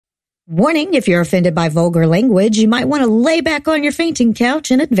Warning, if you're offended by vulgar language, you might want to lay back on your fainting couch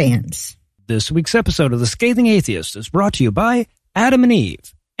in advance. This week's episode of The Scathing Atheist is brought to you by Adam and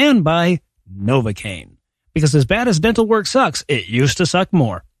Eve and by Novocaine. Because as bad as dental work sucks, it used to suck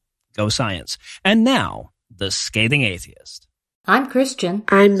more. Go science. And now, The Scathing Atheist. I'm Christian.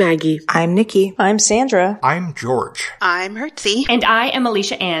 I'm Maggie. I'm Nikki. I'm Sandra. I'm George. I'm Hertzie. And I am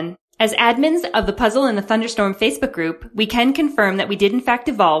Alicia Ann. As admins of the Puzzle in the Thunderstorm Facebook group, we can confirm that we did in fact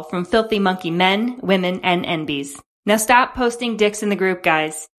evolve from filthy monkey men, women, and NBs. Now stop posting dicks in the group,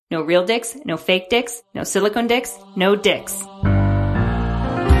 guys. No real dicks, no fake dicks, no silicone dicks, no dicks.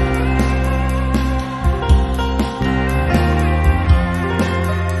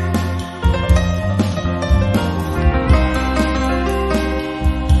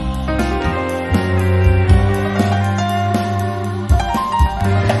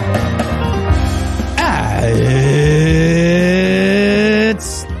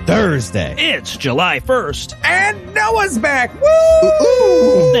 It's Thursday. It's July 1st. And Noah's back.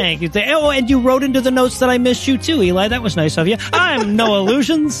 Woo! Thank you. Oh, and you wrote into the notes that I missed you too, Eli. That was nice of you. I'm Noah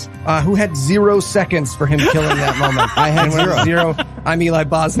Lugeons. Who had 0 seconds for him killing that moment? I had zero. I'm Eli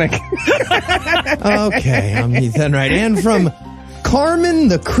Bosnick. Okay, I'm Ethan Wright. And from Carmen,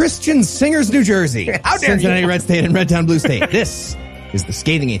 the Christian Singers, New Jersey. How dare Cincinnati you? Red State and Red Town Blue State. This is The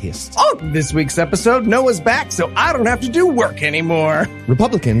Scathing Atheist. Oh, this week's episode, Noah's back, so I don't have to do work anymore.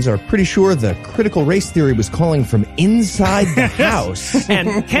 Republicans are pretty sure the critical race theory was calling from inside the house.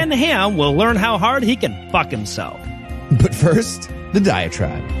 And Ken Ham will learn how hard he can fuck himself. But first, the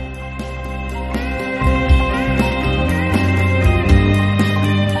diatribe.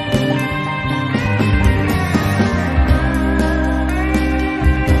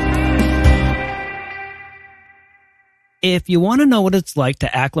 If you want to know what it's like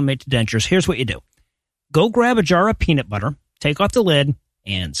to acclimate to dentures, here's what you do. Go grab a jar of peanut butter, take off the lid,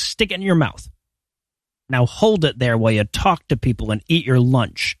 and stick it in your mouth. Now hold it there while you talk to people and eat your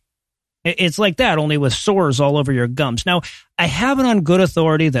lunch. It's like that, only with sores all over your gums. Now, I have it on good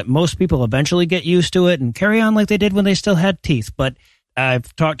authority that most people eventually get used to it and carry on like they did when they still had teeth, but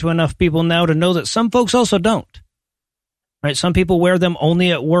I've talked to enough people now to know that some folks also don't. Right? Some people wear them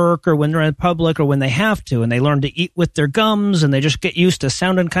only at work or when they're in public or when they have to, and they learn to eat with their gums, and they just get used to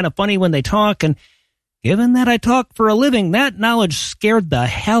sounding kind of funny when they talk. And given that I talk for a living, that knowledge scared the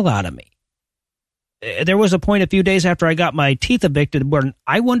hell out of me. There was a point a few days after I got my teeth evicted where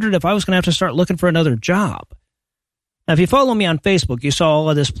I wondered if I was going to have to start looking for another job. Now, if you follow me on Facebook, you saw all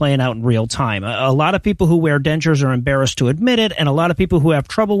of this playing out in real time. A lot of people who wear dentures are embarrassed to admit it, and a lot of people who have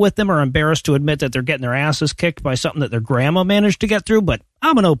trouble with them are embarrassed to admit that they're getting their asses kicked by something that their grandma managed to get through, but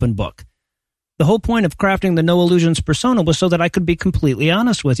I'm an open book. The whole point of crafting the Noah Lugeons persona was so that I could be completely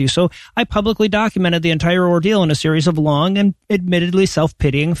honest with you, so I publicly documented the entire ordeal in a series of long and admittedly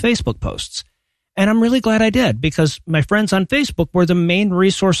self-pitying Facebook posts. And I'm really glad I did, because my friends on Facebook were the main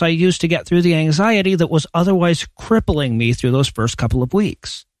resource I used to get through the anxiety that was otherwise crippling me through those first couple of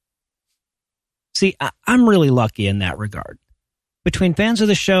weeks. See, I'm really lucky in that regard. Between fans of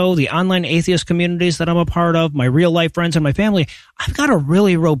the show, the online atheist communities that I'm a part of, my real-life friends, and my family, I've got a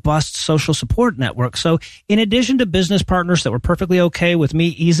really robust social support network. So in addition to business partners that were perfectly okay with me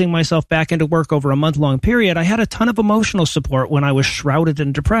easing myself back into work over a month-long period, I had a ton of emotional support when I was shrouded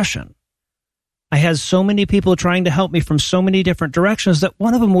in depression. I had so many people trying to help me from so many different directions that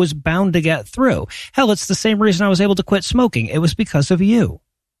one of them was bound to get through. Hell, it's the same reason I was able to quit smoking. It was because of you.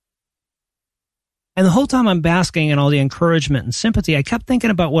 And the whole time I'm basking in all the encouragement and sympathy, I kept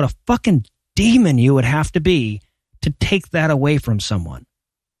thinking about what a fucking demon you would have to be to take that away from someone.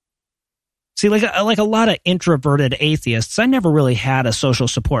 See, like a lot of introverted atheists, I never really had a social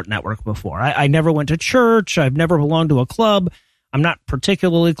support network before. I never went to church. I've never belonged to a club. I'm not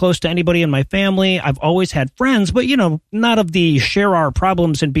particularly close to anybody in my family. I've always had friends, but, not of the share our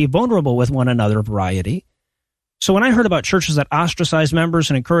problems and be vulnerable with one another variety. So when I heard about churches that ostracize members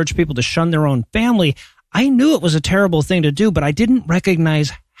and encourage people to shun their own family, I knew it was a terrible thing to do, but I didn't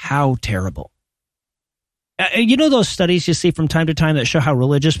recognize how terrible. You know those studies you see from time to time that show how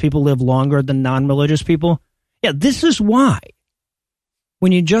religious people live longer than non-religious people? Yeah, this is why.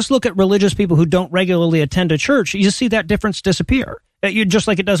 When you just look at religious people who don't regularly attend a church, you see that difference disappear. Just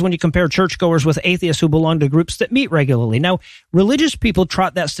like it does when you compare churchgoers with atheists who belong to groups that meet regularly. Now, religious people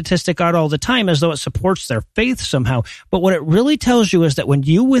trot that statistic out all the time as though it supports their faith somehow. But what it really tells you is that when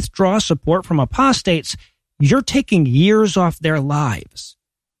you withdraw support from apostates, you're taking years off their lives.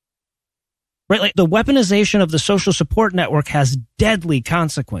 Right? Like the weaponization of the social support network has deadly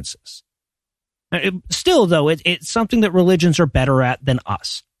consequences. Still, though, it's something that religions are better at than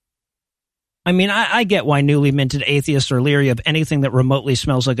us. I mean, I get why newly minted atheists are leery of anything that remotely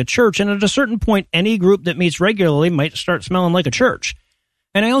smells like a church, and at a certain point, any group that meets regularly might start smelling like a church.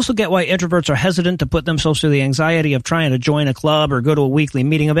 And I also get why introverts are hesitant to put themselves through the anxiety of trying to join a club or go to a weekly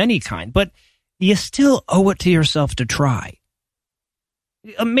meeting of any kind, but you still owe it to yourself to try.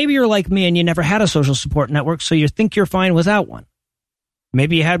 Maybe you're like me and you never had a social support network, so you think you're fine without one.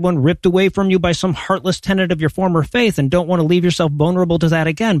 Maybe you had one ripped away from you by some heartless tenet of your former faith and don't want to leave yourself vulnerable to that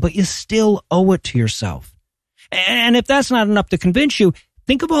again, but you still owe it to yourself. And if that's not enough to convince you,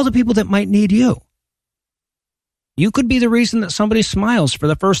 think of all the people that might need you. You could be the reason that somebody smiles for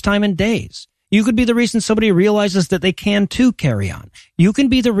the first time in days. You could be the reason somebody realizes that they can too carry on. You can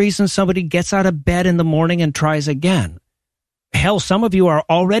be the reason somebody gets out of bed in the morning and tries again. Hell, some of you are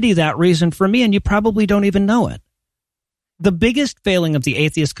already that reason for me, and you probably don't even know it. The biggest failing of the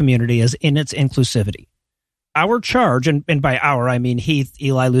atheist community is in its inclusivity. Our charge, and by our, I mean Heath,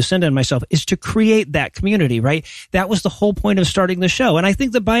 Eli, Lucinda, and myself, is to create that community, right? That was the whole point of starting the show. And I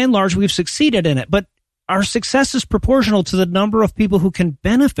think that by and large, we've succeeded in it. But our success is proportional to the number of people who can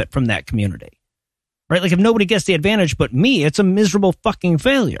benefit from that community, right? Like if nobody gets the advantage but me, it's a miserable fucking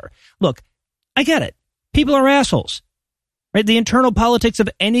failure. Look, I get it. People are assholes. Right? The internal politics of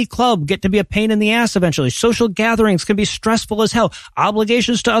any club get to be a pain in the ass eventually. Social gatherings can be stressful as hell.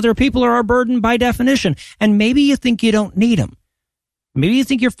 Obligations to other people are our burden by definition. And maybe you think you don't need them. Maybe you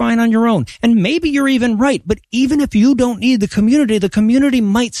think you're fine on your own. And maybe you're even right. But even if you don't need the community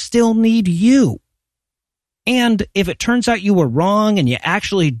might still need you. And if it turns out you were wrong and you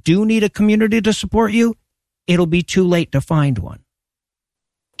actually do need a community to support you, it'll be too late to find one.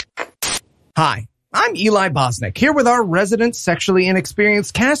 Hi, I'm Eli Bosnick, here with our resident sexually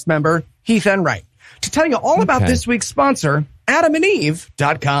inexperienced cast member, Heath Enright, to tell you all about this week's sponsor,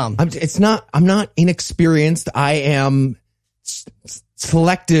 AdamandEve.com. I'm not inexperienced. I am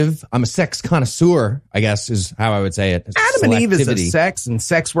selective. I'm a sex connoisseur, I guess is how I would say it. Adam and Eve is a sex and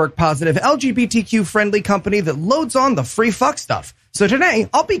sex work positive LGBTQ friendly company that loads on the free fuck stuff. So today,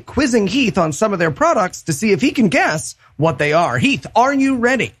 I'll be quizzing Heath on some of their products to see if he can guess what they are. Heath, are you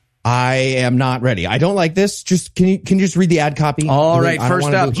ready? I am not ready. I don't like this. Can you just read the ad copy? All right, first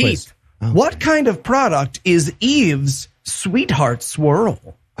up, Heath. What kind of product is Eve's Sweetheart Swirl?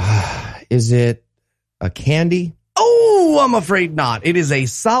 Is it a candy? Oh, I'm afraid not. It is a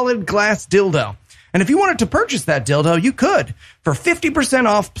solid glass dildo. And if you wanted to purchase that dildo, you could for 50%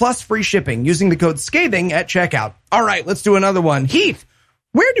 off plus free shipping using the code SCATHING at checkout. All right, let's do another one. Heath,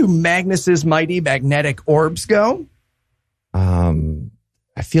 where do Magnus's mighty magnetic orbs go?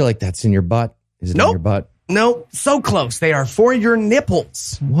 I feel like that's in your butt. Is it in your butt? Nope. So close. They are for your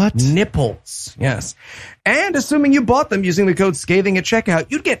nipples. What? Nipples. Yes. And assuming you bought them using the code SCATHING at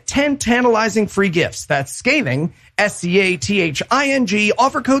checkout, you'd get 10 tantalizing free gifts. That's SCATHING, SCATHING.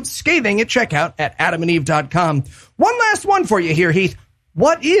 Offer code SCATHING at checkout at AdamandEve.com. One last one for you here, Heath.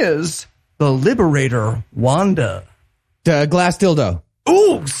 What is the Liberator Wanda? Glass dildo.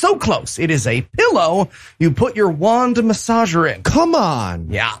 Ooh, so close. It is a pillow you put your wand massager in. Come on.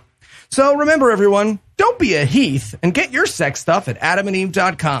 Yeah. So remember, everyone, don't be a Heath and get your sex stuff at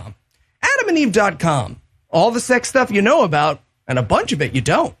AdamandEve.com. AdamandEve.com. All the sex stuff you know about, and a bunch of it you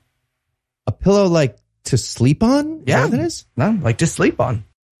don't. A pillow like to sleep on? Yeah. Is that is? No, like to sleep on.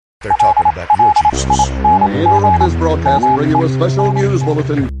 They're talking about your Jesus. We interrupt this broadcast and bring you a special news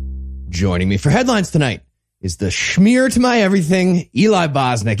bulletin. Joining me for headlines tonight is the schmear to my everything, Eli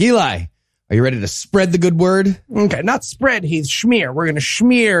Bosnick. Eli, are you ready to spread the good word? Okay, not spread, Heath. Schmear. We're going to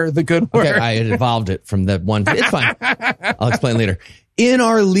schmear the good word. Okay, I evolved it from the one. It's fine. I'll explain later. In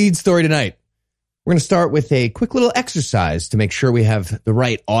our lead story tonight, we're going to start with a quick little exercise to make sure we have the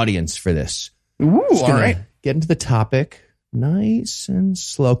right audience for this. Ooh, all right. Get into the topic nice and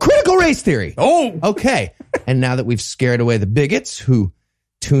slow. Critical race theory. Oh, okay. And now that we've scared away the bigots who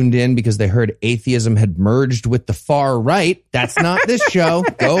tuned in because they heard atheism had merged with the far right. That's not this show.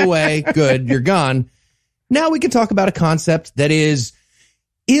 Go away. Good. You're gone. Now we can talk about a concept that is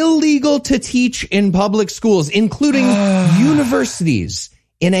illegal to teach in public schools, including universities,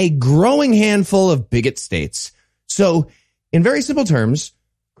 in a growing handful of bigot states. So in very simple terms,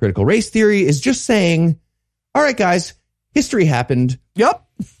 critical race theory is just saying, all right, guys, history happened. Yep.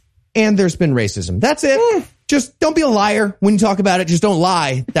 And there's been racism. That's it. Just don't be a liar when you talk about it. Just don't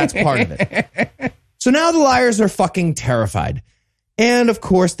lie. That's part of it. So now the liars are fucking terrified. And of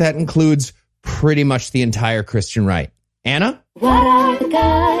course, that includes pretty much the entire Christian right. Anna? What are the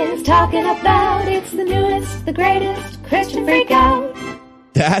guys talking about? It's the newest, the greatest Christian freak out.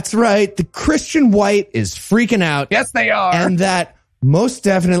 That's right. The Christian white is freaking out. Yes, they are. And that most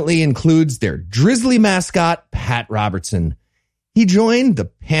definitely includes their drizzly mascot, Pat Robertson. He joined the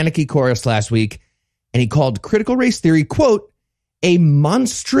panicky chorus last week, and he called critical race theory, quote, a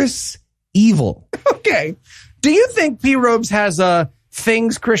monstrous evil. Okay. Do you think P-Robes has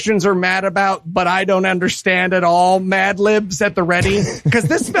things Christians are mad about, but I don't understand at all Mad Libs at the ready? Because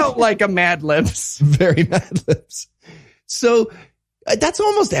this felt like a Mad Libs. Very Mad Libs. So that's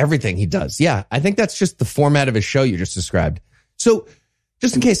almost everything he does. Yeah, I think that's just the format of his show you just described. So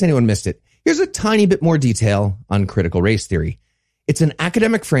just in case anyone missed it, here's a tiny bit more detail on critical race theory. It's an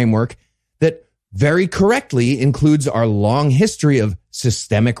academic framework that very correctly includes our long history of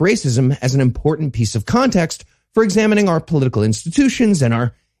systemic racism as an important piece of context for examining our political institutions and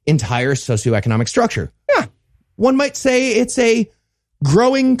our entire socioeconomic structure. Yeah. One might say it's a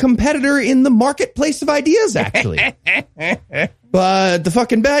growing competitor in the marketplace of ideas, actually. But the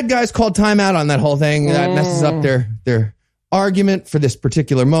fucking bad guys called timeout on that whole thing. That messes up their argument for this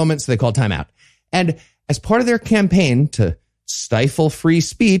particular moment, so they called timeout. And as part of their campaign to stifle free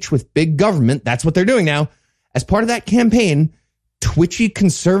speech with big government, that's what they're doing now. As part of that campaign, twitchy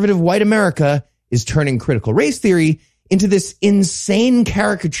conservative white America is turning critical race theory into this insane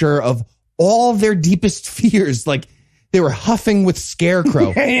caricature of all their deepest fears, like they were huffing with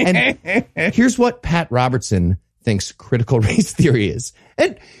Scarecrow. And here's what Pat Robertson thinks critical race theory is.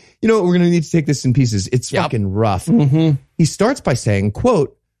 And you know what? We're going to need to take this in pieces. It's fucking rough. Mm-hmm. He starts by saying,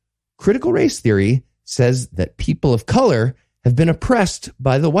 quote, critical race theory says that people of color have been oppressed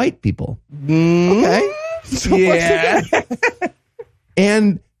by the white people. Okay. So yeah.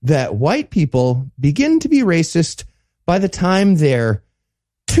 And that white people begin to be racist by the time they're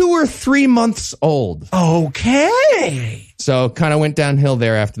 2 or 3 months old. Okay. So kind of went downhill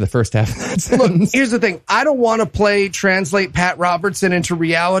there after the first half of that sentence. Look, here's the thing. I don't want to translate Pat Robertson into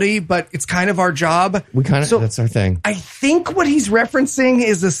reality, but it's kind of our job. That's our thing. I think what he's referencing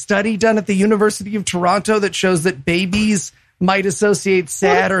is a study done at the University of Toronto that shows that babies might associate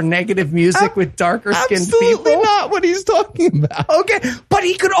sad or negative music with darker-skinned people. Absolutely not what he's talking about. Okay, but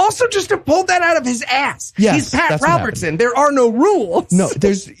he could also just have pulled that out of his ass. Yes, he's Pat Robertson. There are no rules. No,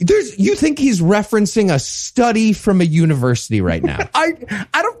 there's. You think he's referencing a study from a university right now? I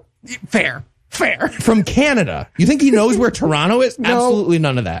don't. Fair. From Canada. You think he knows where Toronto is? No, absolutely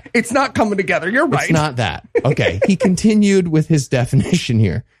none of that. It's not coming together. You're right. It's not that. Okay. He continued with his definition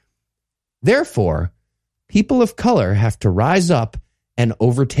here. Therefore, people of color have to rise up and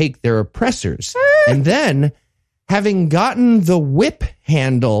overtake their oppressors. And then, having gotten the whip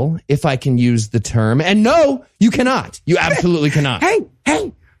handle, if I can use the term, and no, you cannot. You absolutely cannot.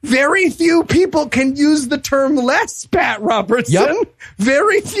 Hey, very few people can use the term less, Pat Robertson. Yep.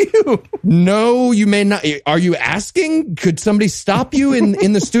 Very few. No, you may not. Are you asking? Could somebody stop you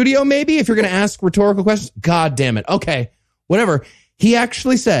in the studio maybe if you're going to ask rhetorical questions? God damn it. Okay, whatever. He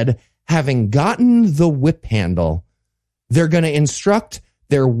actually said, having gotten the whip handle, they're going to instruct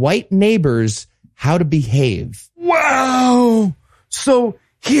their white neighbors how to behave. Wow. So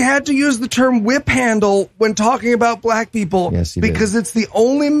he had to use the term whip handle when talking about black people. Yes, he because did. It's the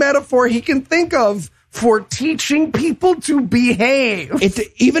only metaphor he can think of for teaching people to behave.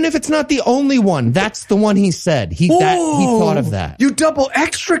 Even if it's not the only one, that's the one he said. He thought of that. You double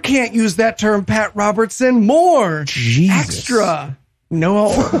extra can't use that term, Pat Robertson. More. Jesus. Extra.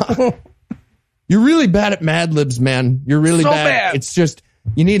 No. You're really bad at Mad Libs, man. You're really so bad. It's just,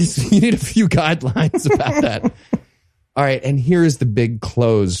 you need a few guidelines about that. All right, and here is the big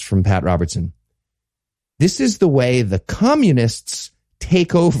close from Pat Robertson. This is the way the communists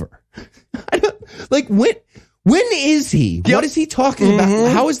take over. When is he? Yep. What is he talking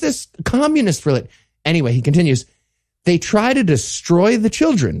about? How is this communist related? Anyway, he continues. They try to destroy the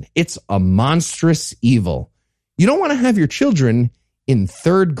children. It's a monstrous evil. You don't want to have your children in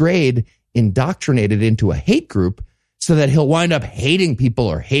 3rd grade indoctrinated into a hate group so that he'll wind up hating people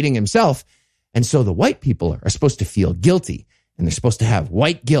or hating himself. And so the white people are supposed to feel guilty, and they're supposed to have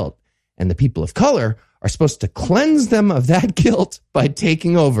white guilt. And the people of color are supposed to cleanse them of that guilt by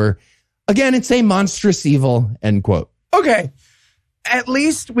taking over. Again, it's a monstrous evil, end quote. Okay. At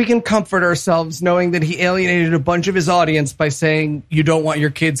least we can comfort ourselves knowing that he alienated a bunch of his audience by saying you don't want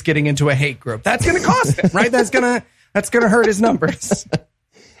your kids getting into a hate group. That's going to cost him, right? That's going to hurt his numbers.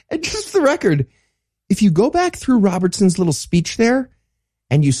 And just for the record, if you go back through Robertson's little speech there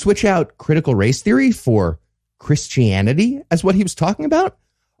and you switch out critical race theory for Christianity as what he was talking about,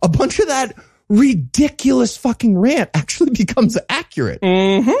 a bunch of that ridiculous fucking rant actually becomes accurate.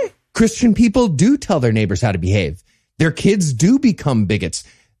 Mm-hmm. Christian people do tell their neighbors how to behave. Their kids do become bigots.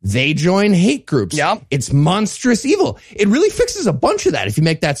 They join hate groups. Yep. It's monstrous evil. It really fixes a bunch of that if you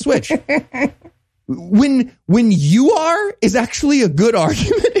make that switch. When you are is actually a good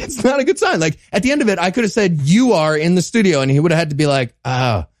argument. It's not a good sign. Like, at the end of it, I could have said, you are in the studio, and he would have had to be like,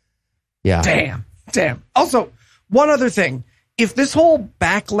 oh, yeah. Damn. Also, one other thing. If this whole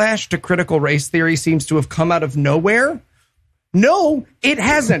backlash to critical race theory seems to have come out of nowhere, no, it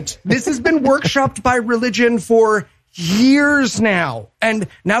hasn't. This has been workshopped by religion for years now. And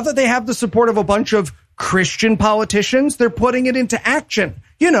now that they have the support of a bunch of Christian politicians, they're putting it into action,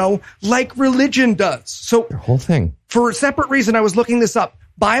 like religion does. So Their whole thing. For a separate reason, I was looking this up.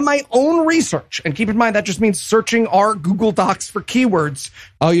 By my own research, and keep in mind that just means searching our Google Docs for keywords.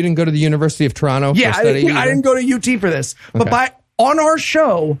 Oh, you didn't go to the University of Toronto? Yeah, I didn't go to UT for this. Okay. But on our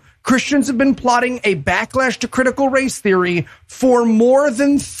show, Christians have been plotting a backlash to critical race theory for more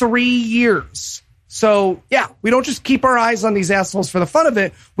than 3 years. So, yeah, we don't just keep our eyes on these assholes for the fun of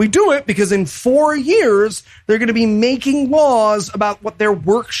it. We do it because in 4 years, they're going to be making laws about what they're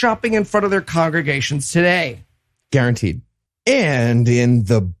workshopping in front of their congregations today. Guaranteed. And in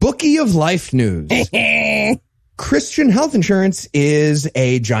the Bookie of Life news, Christian health insurance is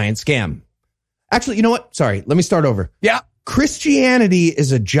a giant scam. Actually, you know what? Sorry, let me start over. Yeah. Christianity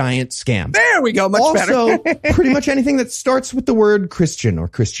is a giant scam. There we go. Much better. Also, pretty much anything that starts with the word Christian or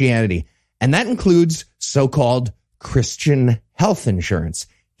Christianity. And that includes so-called Christian health insurance.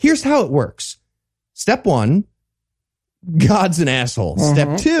 Here's how it works. Step 1, God's an asshole.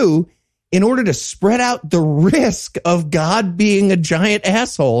 Step 2, in order to spread out the risk of God being a giant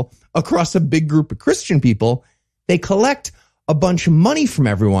asshole across a big group of Christian people, they collect a bunch of money from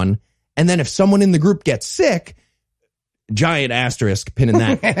everyone. And then if someone in the group gets sick, giant asterisk, pin in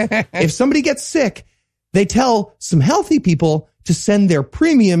that. If somebody gets sick, they tell some healthy people to send their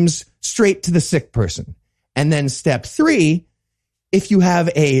premiums straight to the sick person. And then step 3, if you have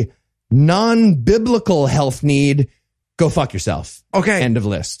a non-biblical health need, go fuck yourself. Okay. End of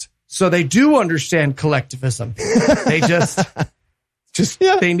list. So they do understand collectivism. They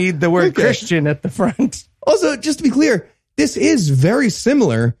they need the word Christian at the front. Also, just to be clear, this is very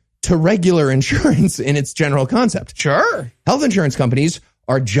similar to regular insurance in its general concept. Sure. Health insurance companies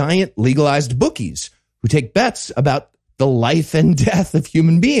are giant legalized bookies who take bets about the life and death of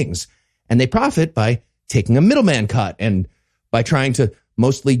human beings. And they profit by taking a middleman cut and by trying to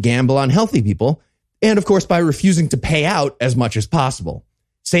mostly gamble on healthy people. And of course, by refusing to pay out as much as possible.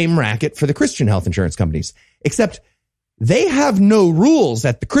 Same racket for the Christian health insurance companies, except they have no rules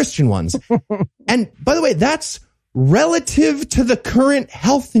at the Christian ones. And by the way, that's relative to the current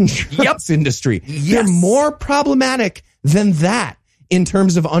health insurance industry. They're more problematic than that in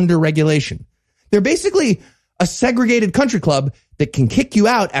terms of under-regulation. They're basically a segregated country club that can kick you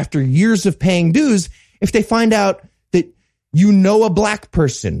out after years of paying dues if they find out that you know a black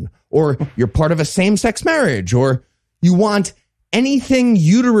person, or you're part of a same-sex marriage, or you want anything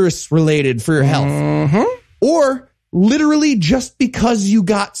uterus-related for your health. Or literally just because you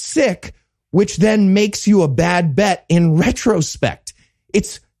got sick, which then makes you a bad bet in retrospect.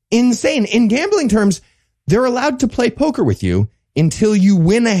 It's insane. In gambling terms, they're allowed to play poker with you until you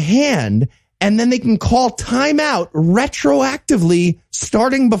win a hand, and then they can call timeout retroactively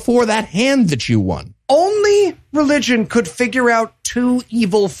starting before that hand that you won. Only religion could figure out too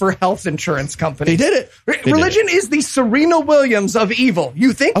evil for health insurance companies. They did it. Religion is the Serena Williams of evil.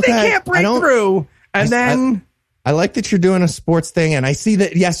 You think they can't break through, and then... I like that you're doing a sports thing, and I see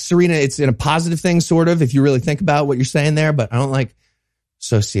that, yes, Serena, it's in a positive thing, sort of, if you really think about what you're saying there, but I don't like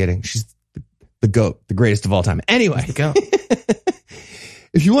associating. She's the GOAT, the greatest of all time. Anyway,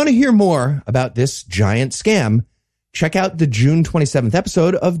 if you want to hear more about this giant scam, check out the June 27th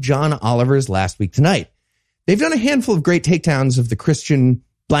episode of John Oliver's Last Week Tonight. They've done a handful of great takedowns of the Christian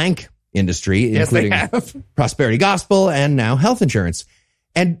blank industry, including prosperity gospel and now health insurance.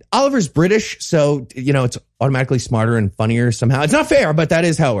 And Oliver's British, so, it's automatically smarter and funnier somehow. It's not fair, but that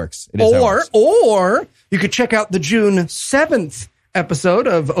is how it works. Or you could check out the June 7th episode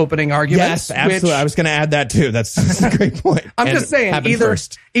of Opening Arguments. Yes, absolutely. I was going to add that too. That's a great point. I'm just saying,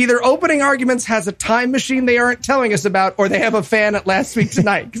 either Opening Arguments has a time machine they aren't telling us about, or they have a fan at Last Week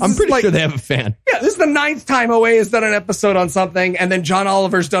Tonight. I'm pretty sure they have a fan. Yeah, this is the 9th time OA has done an episode on something, and then John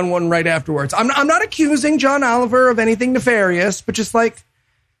Oliver's done one right afterwards. I'm not accusing John Oliver of anything nefarious, but just like,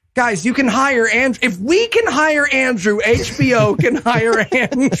 guys, you can hire Andrew. If we can hire Andrew, HBO can hire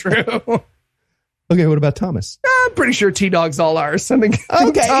Andrew. Okay, what about Thomas? I'm pretty sure T-Dog's all ours. Okay,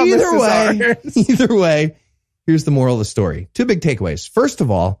 either way, here's the moral of the story. 2 big takeaways. First of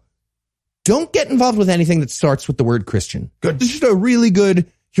all, don't get involved with anything that starts with the word Christian. Good. This is just a really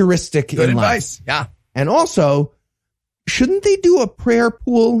good heuristic in advice. Life. Yeah. And also, shouldn't they do a prayer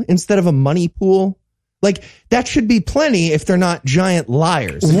pool instead of a money pool? Like, that should be plenty if they're not giant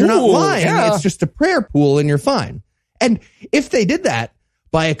liars. If you're not lying, it's just a prayer pool and you're fine. And if they did that,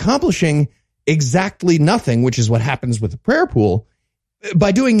 by accomplishing exactly nothing, which is what happens with the prayer pool.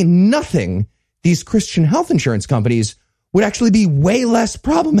 By doing nothing, these Christian health insurance companies would actually be way less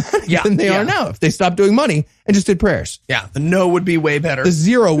problematic than they are now if they stopped doing money and just did prayers. Yeah, the no would be way better. The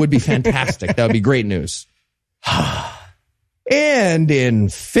zero would be fantastic. That would be great news. And in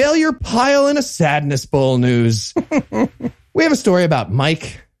failure pile in a sadness bowl news, we have a story about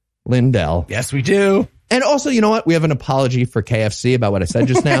Mike Lindell. Yes, we do. And also, you know what? We have an apology for KFC about what I said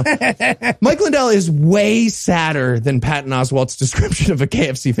just now. Mike Lindell is way sadder than Patton Oswalt's description of a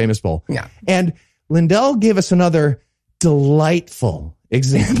KFC famous bowl. Yeah. And Lindell gave us another delightful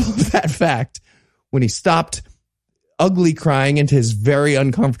example of that fact when he stopped ugly crying into his very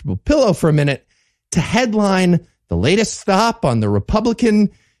uncomfortable pillow for a minute to headline the latest stop on the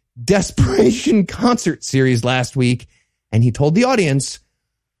Republican Desperation concert series last week. And he told the audience,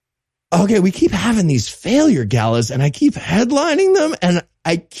 okay, we keep having these failure galas and I keep headlining them and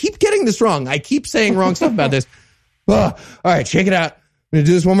I keep getting this wrong. I keep saying wrong stuff about this. All right, check it out. I'm going to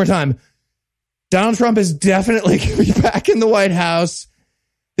do this one more time. Donald Trump is definitely going to be back in the White House.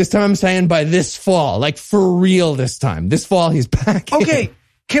 This time I'm saying by this fall, like for real this time. This fall he's back. Okay,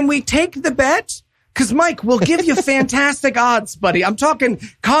 can we take the bet? Because, Mike, we'll give you fantastic odds, buddy. I'm talking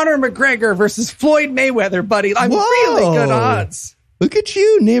Conor McGregor versus Floyd Mayweather, buddy. I'm really good odds. Look at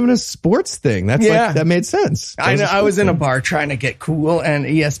you naming a sports thing. That's like, that made sense. I know. I was in a bar trying to get cool and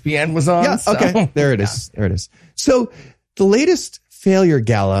ESPN was on. Yeah, okay. There it is. There it is. So the latest failure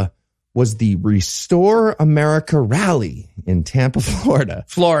gala was the Restore America rally in Tampa, Florida.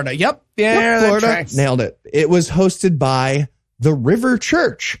 Florida. Yep. Yeah, Florida. Nailed it. It was hosted by the River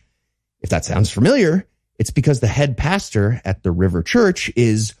Church. If that sounds familiar, it's because the head pastor at the River Church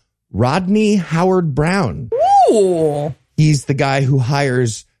is Rodney Howard Brown. Ooh. He's the guy who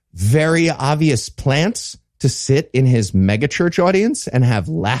hires very obvious plants to sit in his megachurch audience and have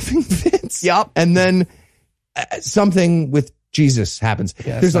laughing fits. Yep. And then something with Jesus happens.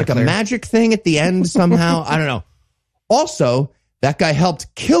 Yeah, there's like a magic thing at the end somehow. I don't know. Also, that guy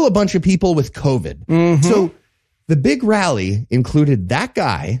helped kill a bunch of people with COVID. Mm-hmm. So the big rally included that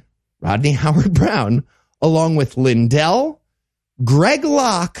guy, Rodney Howard Brown, along with Lindell, Greg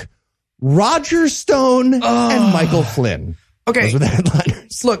Locke, Roger Stone, and Michael Flynn. Okay. Those were the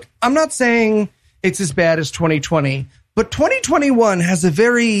headliners. Look, I'm not saying it's as bad as 2020, but 2021 has a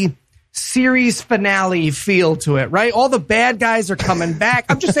very series finale feel to it, right? All the bad guys are coming back.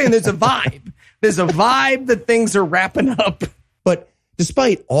 I'm just saying there's a vibe. There's a vibe that things are wrapping up. But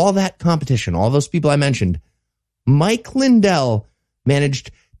despite all that competition, all those people I mentioned, Mike Lindell managed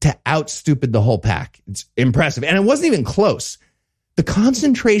to outstupid the whole pack. It's impressive. And it wasn't even close. The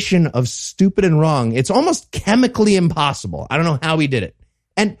concentration of stupid and wrong, it's almost chemically impossible. I don't know how he did it.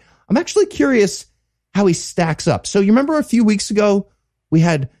 And I'm actually curious how he stacks up. So you remember a few weeks ago, we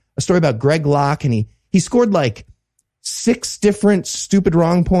had a story about Greg Locke, and he scored like 6 different stupid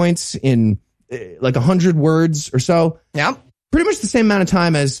wrong points in like 100 words or so. Yeah. Pretty much the same amount of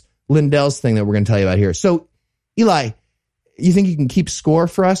time as Lindell's thing that we're going to tell you about here. So, Eli, you think you can keep score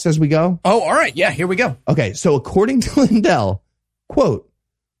for us as we go? Oh, all right. Yeah, here we go. Okay, so according to Lindell, quote,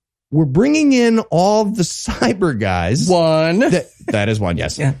 we're bringing in all the cyber guys. 1. That is 1,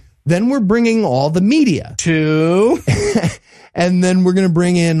 yes. Yeah. Then we're bringing all the media. 2. And then we're going to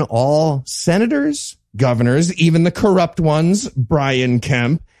bring in all senators, governors, even the corrupt ones, Brian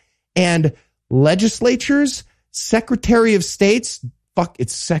Kemp, and legislatures, secretary of states. Fuck,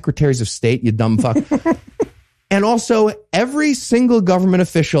 it's secretaries of state, you dumb fuck. And also every single government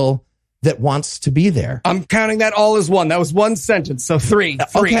official that wants to be there. I'm counting that all as 1. That was 1 sentence, so 3.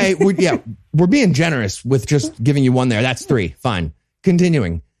 Okay, we're being generous with just giving you 1 there. That's 3. Fine.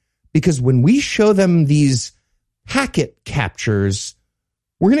 Continuing. Because when we show them these packet captures,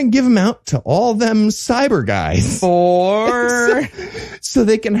 we're going to give them out to all them cyber guys. 4. So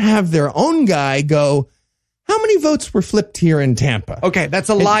they can have their own guy go, how many votes were flipped here in Tampa? Okay, that's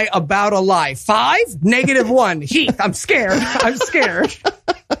a lie about a lie. 5? -1. Heath, I'm scared. I'm scared.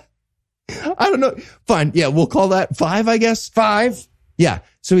 I don't know. Fine. Yeah, we'll call that 5, I guess. 5. Yeah.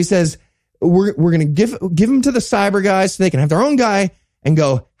 So he says, we're going to give them to the cyber guys so they can have their own guy and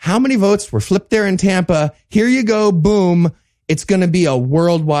go, how many votes were flipped there in Tampa? Here you go. Boom. It's going to be a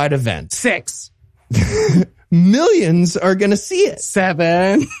worldwide event. 6. Millions are going to see it.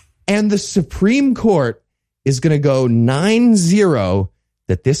 7. And the Supreme Court is going to go 9-0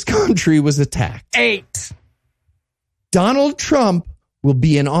 that this country was attacked. 8. Donald Trump will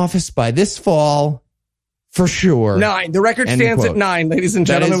be in office by this fall for sure. 9. The record stands at 9, ladies and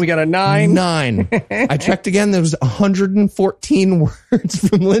gentlemen. We got a 9. 9. I checked again. There was 114 words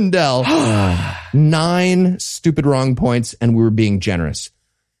from Lindell. 9 stupid wrong points, and we were being generous.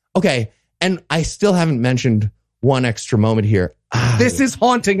 Okay, and I still haven't mentioned one extra moment here. This is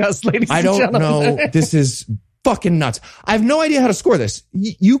haunting us, ladies and gentlemen. I don't know. This is fucking nuts. I have no idea how to score this.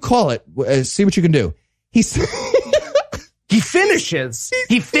 You call it. See what you can do. He finishes.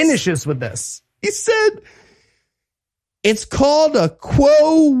 He finishes with this. He said, it's called a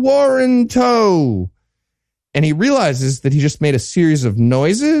quo warranto. And he realizes that he just made a series of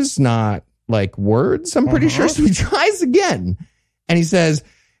noises, not like words, I'm pretty sure. So he tries again. And he says,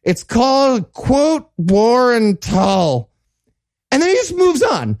 it's called quote warranto. And then he just moves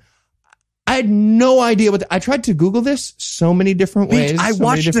on. I had no idea I tried to Google this so many different ways. I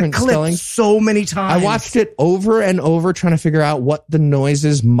watched the clip so many times. I watched it over and over trying to figure out what the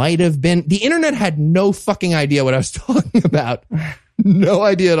noises might have been. The internet had no fucking idea what I was talking about. No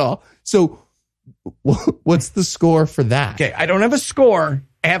idea at all. So what's the score for that? Okay, I don't have a score.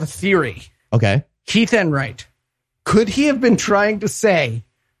 I have a theory. Okay. Keith Enright. Could he have been trying to say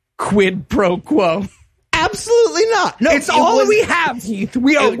quid pro quo? Absolutely not. No, it's all we have, Heath.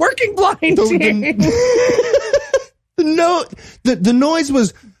 We are working blind. The noise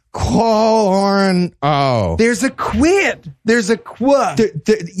was corn. Oh, there's a quid. There's a quad.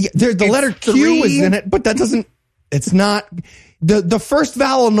 The letter Q is in it, but that doesn't. It's not. The first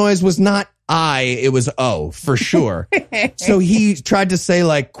vowel noise was not I. It was O for sure. So he tried to say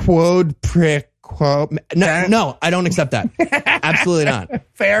like quod prick. No, I don't accept that. Absolutely not.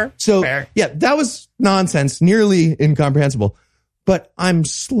 Fair. So, fair. Yeah, that was nonsense, nearly incomprehensible. But I'm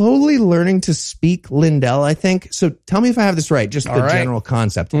slowly learning to speak Lindell, I think. So tell me if I have this right, just the general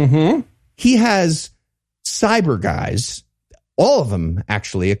concept. Mm-hmm. He has cyber guys, all of them,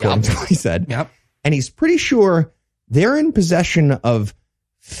 actually, according to what he said. Yep. And he's pretty sure they're in possession of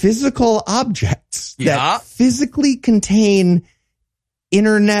physical objects that physically contain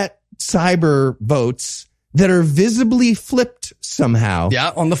internet cyber votes that are visibly flipped somehow.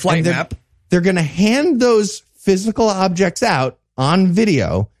 Yeah, on the flight map. They're going to hand those physical objects out on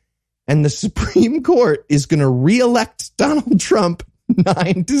video, and the Supreme Court is going to reelect Donald Trump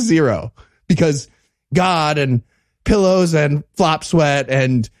 9-0 because God and pillows and flop sweat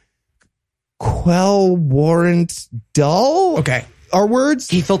and quell warrant dull. Okay. Are words?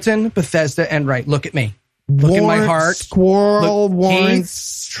 Keithelton, Bethesda, and Wright. Look at me. Look in my heart. Squirrel,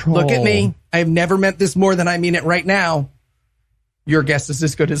 look at me. I have never meant this more than I mean it right now. Your guess is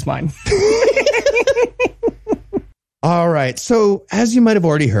as good as mine. All right. So, as you might have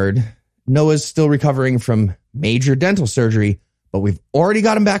already heard, Noah's still recovering from major dental surgery, but we've already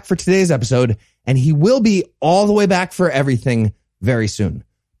got him back for today's episode, and he will be all the way back for everything very soon.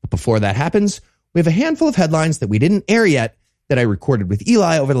 But before that happens, we have a handful of headlines that we didn't air yet that I recorded with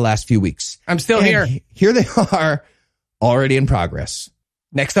Eli over the last few weeks. I'm still here. Here they are, already in progress.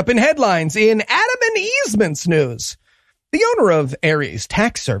 Next up in headlines, in Adam and Easements news. The owner of Aries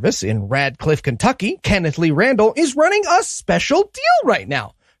Tax Service in Radcliffe, Kentucky, Kenneth Lee Randall, is running a special deal right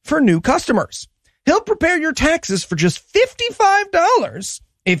now for new customers. He'll prepare your taxes for just $55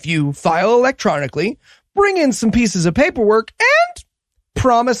 if you file electronically, bring in some pieces of paperwork, and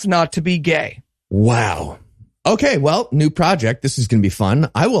promise not to be gay. Wow. Okay, well, new project. This is going to be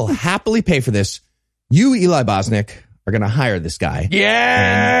fun. I will happily pay for this. You, Eli Bosnick, are going to hire this guy.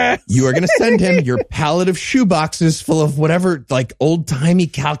 Yes! And you are going to send him your pallet of shoe boxes full of whatever, like old-timey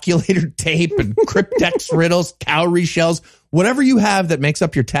calculator tape and cryptex riddles, cowrie shells, whatever you have that makes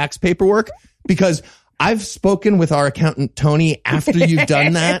up your tax paperwork, because I've spoken with our accountant, Tony, after you've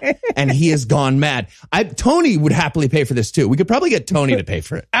done that, and he has gone mad. Tony would happily pay for this, too. We could probably get Tony to pay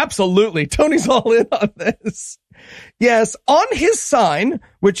for it. Absolutely. Tony's all in on this. Yes, on his sign,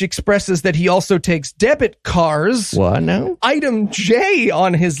 which expresses that he also takes debit cards. What now? Item J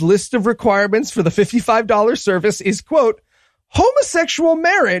on his list of requirements for the $55 service is, quote, homosexual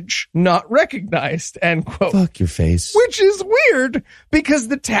marriage not recognized, end quote. Fuck your face. Which is weird because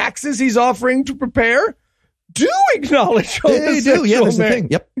the taxes he's offering to prepare do acknowledge homosexual they do. Yeah, that's the thing.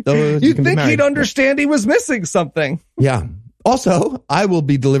 Yep. You'd think he'd understand he was missing something. Yeah. Also, I will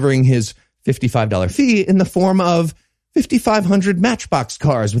be delivering his $55 fee in the form of 5,500 Matchbox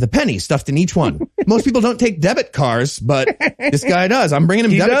cars with a penny stuffed in each one. Most people don't take debit cars, but this guy does. I'm bringing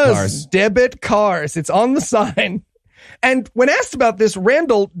him debit cars. Debit cars. It's on the sign. And when asked about this,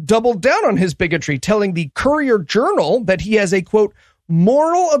 Randall doubled down on his bigotry, telling the Courier-Journal that he has a, quote,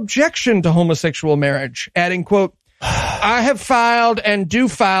 moral objection to homosexual marriage, adding, quote, I have filed and do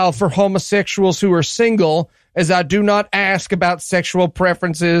file for homosexuals who are single, as I do not ask about sexual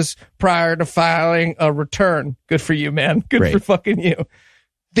preferences prior to filing a return. Good for you, man. Good for fucking you.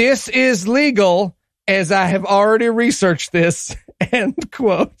 This is legal, as I have already researched this, end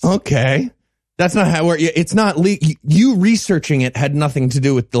quote. Okay. That's not how it's not you researching it had nothing to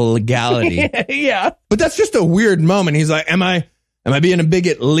do with the legality. Yeah. But that's just a weird moment. He's like, am I being a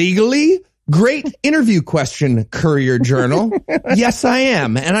bigot legally? Great interview question, Courier Journal. Yes, I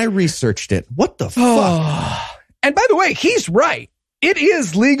am. And I researched it. What the fuck? And by the way, he's right. It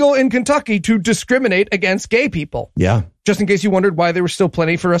is legal in Kentucky to discriminate against gay people. Yeah. Just in case you wondered why there was still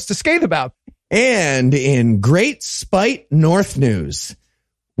plenty for us to scathe about. And in Great Spite North news,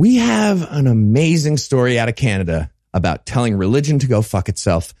 we have an amazing story out of Canada about telling religion to go fuck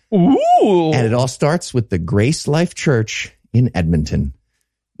itself. Ooh. And it all starts with the Grace Life Church in Edmonton.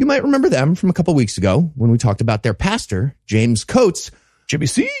 You might remember them from a couple weeks ago when we talked about their pastor, James Coates, Jimmy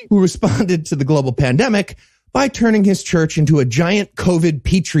C, who responded to the global pandemic by turning his church into a giant COVID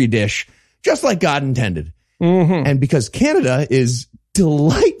petri dish, just like God intended. Mm-hmm. And because Canada is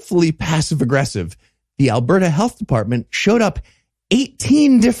delightfully passive-aggressive, the Alberta Health Department showed up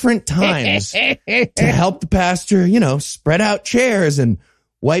 18 different times to help the pastor, spread out chairs and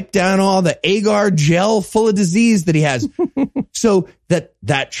wipe down all the agar gel full of disease that he has so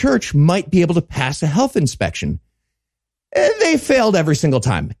that church might be able to pass a health inspection. They failed every single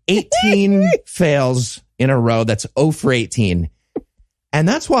time. 18 fails in a row. That's 0 for 18. And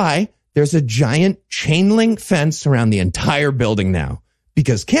that's why there's a giant chain link fence around the entire building now,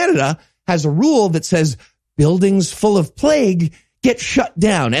 because Canada has a rule that says buildings full of plague get shut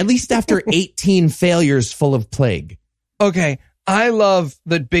down, at least after 18 failures full of plague. Okay. I love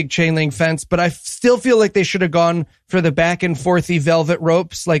the big chain link fence, but I still feel like they should have gone for the back and forthy velvet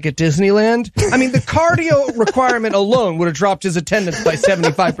ropes like at Disneyland. I mean, the cardio requirement alone would have dropped his attendance by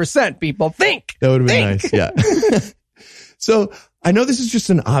 75%, people. Think. That would have been nice, yeah. So I know this is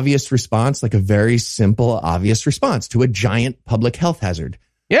just an obvious response, like a very simple, obvious response to a giant public health hazard.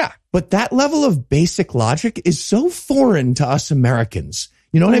 Yeah. But that level of basic logic is so foreign to us Americans.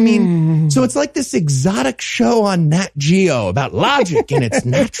 You know what I mean? So it's like this exotic show on Nat Geo about logic in its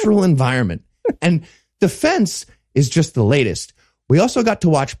natural environment. And the fence is just the latest. We also got to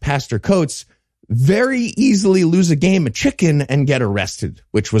watch Pastor Coates very easily lose a game of chicken and get arrested,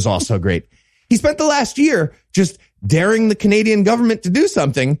 which was also great. He spent the last year just daring the Canadian government to do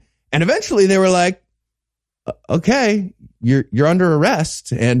something. And eventually they were like, okay, you're under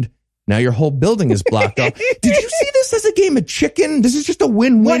arrest. And now your whole building is blocked off. Did you see this as a game of chicken? This is just a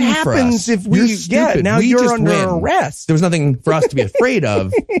win-win for us. What happens if now you're under arrest? There was nothing for us to be afraid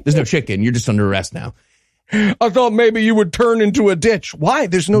of. There's no chicken. You're just under arrest now. I thought maybe you would turn into a ditch. Why?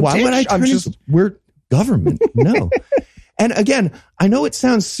 There's no ditch. Why would I turn we're government. No. And again, I know it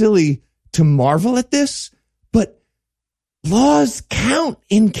sounds silly to marvel at this, but laws count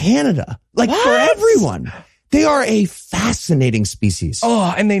in Canada. Like for everyone. They are a fascinating species.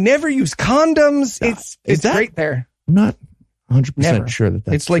 Oh, and they never use condoms. It's great there. I'm not 100% sure that's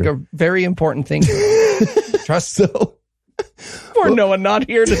It's like true. a very important thing. Trust so. Poor Noah not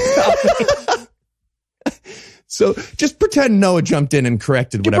here to stop me. So just pretend Noah jumped in and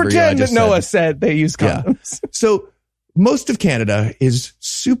corrected whatever pretend I just that Noah said. said they use condoms. Yeah. So most of Canada is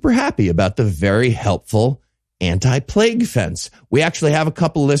super happy about the very helpful anti-plague fence. We actually have a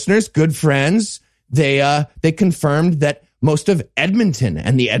couple listeners, good friends. They confirmed that most of Edmonton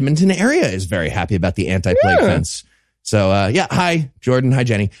and the Edmonton area is very happy about the anti-plague fence. So, hi, Jordan. Hi,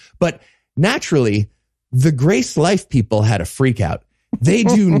 Jenny. But naturally, the Grace Life people had a freak out. They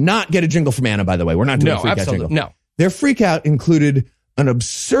do not get a jingle from Anna, by the way. We're not doing a freak out jingle. No. Their freak out included an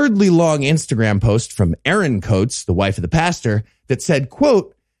absurdly long Instagram post from Erin Coates, the wife of the pastor, that said,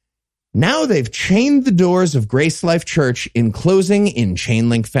 quote, "Now they've chained the doors of Grace Life Church, enclosing in chain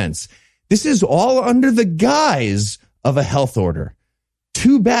link fence. This is all under the guise of a health order.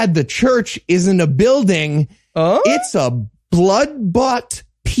 Too bad the church isn't a building. It's a blood-bought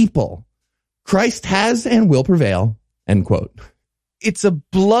people. Christ has and will prevail." End quote. It's a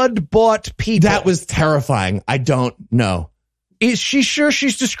blood-bought people. That was terrifying. I don't know. Is she sure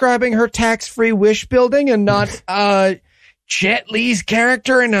she's describing her tax-free Wish building and not Jet Li's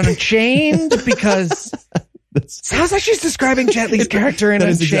character in Unchained? Because sounds like she's describing Jet Li's character in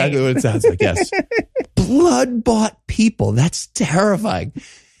Unchained. That is exactly what it sounds like, yes. Blood-bought people. That's terrifying.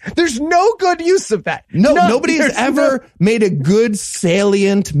 There's no good use of that. Nobody has ever made a good,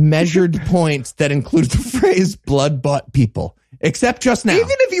 salient, measured point that includes the phrase blood-bought people. Except just now. Even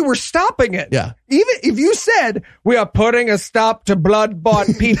if you were stopping it. Yeah. Even if you said, we are putting a stop to blood-bought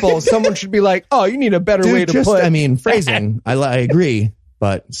people, someone should be like, oh, you need a better way to put it. Phrasing, I agree,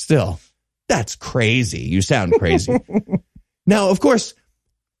 but still, that's crazy. You sound crazy. Now, of course,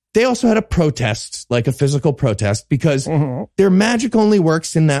 they also had a protest, like a physical protest, because their magic only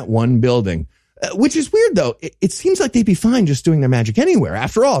works in that one building. Which is weird, though. It seems like they'd be fine just doing their magic anywhere.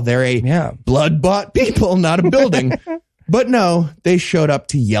 After all, they're a blood-bought people, not a building. But no, they showed up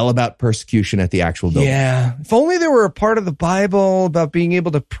to yell about persecution at the actual building. Yeah. If only there were a part of the Bible about being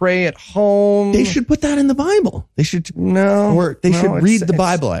able to pray at home. They should put that in the Bible. They should should read the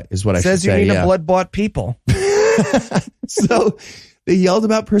Bible, is what I should say. It says you need a blood-bought people. So they yelled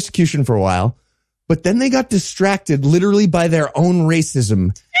about persecution for a while, but then they got distracted literally by their own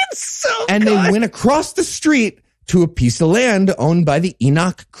racism. It's so And good. they went across the street to a piece of land owned by the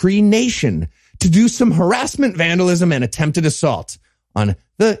Enoch Cree Nation to do some harassment, vandalism, and attempted assault on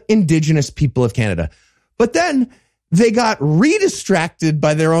the indigenous people of Canada. But then they got re-distracted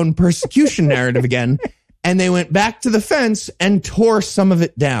by their own persecution narrative again, and they went back to the fence and tore some of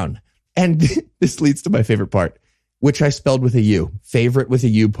it down. And this leads to my favorite part, which I spelled with a U. Favorite with a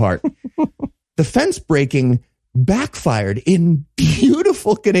U part. The fence breaking backfired in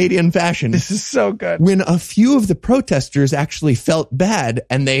beautiful Canadian fashion. This is so good. When a few of the protesters actually felt bad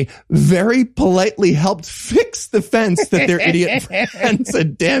and they very politely helped fix the fence that their idiot friends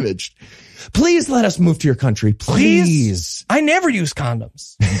had damaged. Please let us move to your country. Please. I never use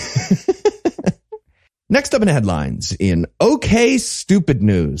condoms. Next up in headlines in OK Stupid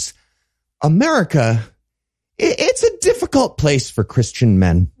News. America, it's a difficult place for Christian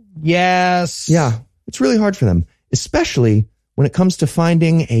men. Yes. Yeah. It's really hard for them, especially when it comes to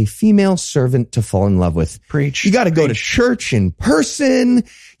finding a female servant to fall in love with. Preach. You got to go to church in person.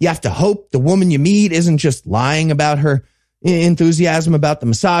 You have to hope the woman you meet isn't just lying about her enthusiasm about the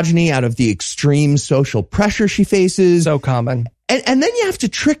misogyny out of the extreme social pressure she faces. So common. And then you have to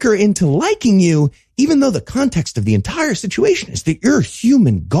trick her into liking you, even though the context of the entire situation is that you're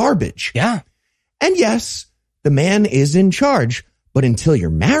human garbage. Yeah. And yes, the man is in charge, but until you're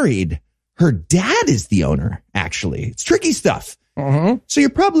married, her dad is the owner, actually. It's tricky stuff. Mm-hmm. So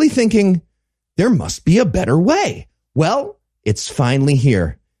you're probably thinking, there must be a better way. Well, it's finally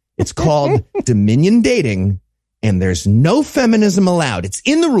here. It's called Dominion dating, and there's no feminism allowed. It's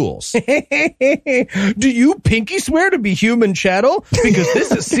in the rules. Do you pinky swear to be human chattel? Because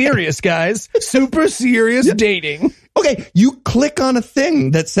this is serious, guys. Super serious dating. Okay, you click on a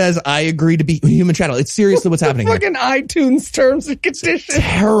thing that says, I agree to be human chattel. It's seriously what's happening here. Fucking iTunes terms and conditions.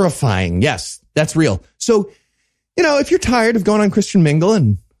 Terrifying. Yes, that's real. So, if you're tired of going on Christian Mingle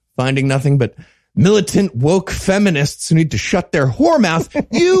and finding nothing but militant woke feminists who need to shut their whore mouth,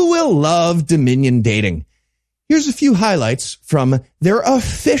 you will love Dominion dating. Here's a few highlights from their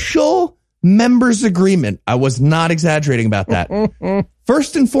official members agreement. I was not exaggerating about that.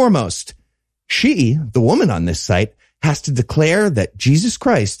 First and foremost, she, the woman on this site, has to declare that Jesus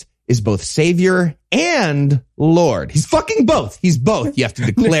Christ is both Savior and Lord. He's fucking both. He's both. You have to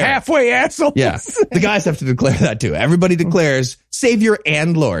declare. Halfway assholes. Yeah. The guys have to declare that too. Everybody declares Savior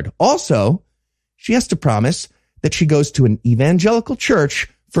and Lord. Also, she has to promise that she goes to an evangelical church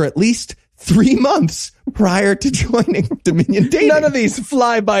for at least 3 months prior to joining Dominion dating. None of these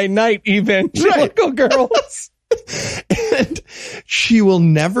fly-by-night evangelical girls. And she will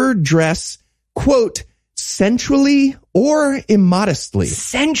never dress, quote, sensually or immodestly.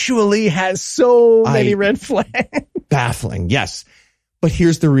 Sensually has so many red flags. Baffling, yes. But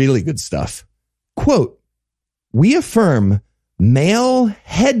here's the really good stuff. Quote, we affirm male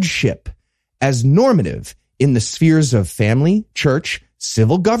headship as normative in the spheres of family, church,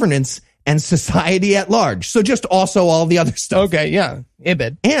 civil governance, and society at large. So just also all the other stuff. Okay, yeah.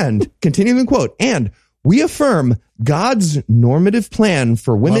 Ibid. And, continuing the quote, and we affirm God's normative plan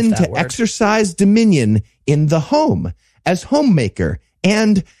for women to exercise dominion in the home as homemaker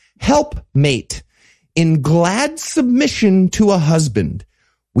and helpmate in glad submission to a husband.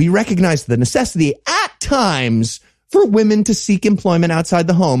 We recognize the necessity at times for women to seek employment outside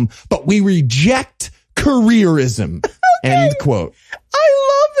the home, but we reject careerism. End quote. I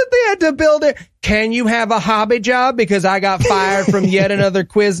love that they had to build it. Can you have a hobby job because I got fired from yet another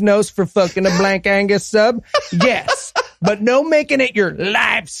Quiznos for fucking a blank Angus sub? Yes, but no making it your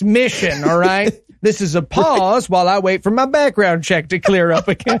life's mission, all right? This is a pause while I wait for my background check to clear up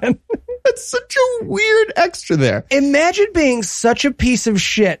again. That's such a weird extra there. Imagine being such a piece of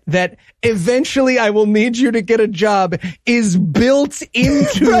shit that eventually I will need you to get a job is built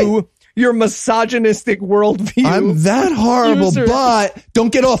into your misogynistic worldview. I'm that horrible, but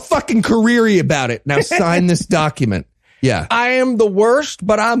don't get all fucking careery about it. Now sign this document. Yeah. I am the worst,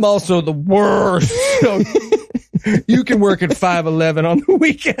 but I'm also the worst. So you can work at 5-11 on the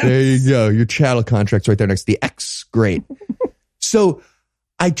weekends. There you go. Your chattel contract's right there next to the X. Great. So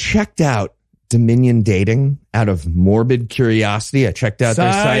I checked out Dominion Dating out of morbid curiosity. I checked out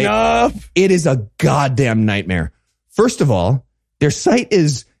their site. Sign up. It is a goddamn nightmare. First of all, their site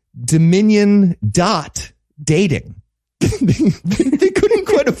is Dominion dating. They couldn't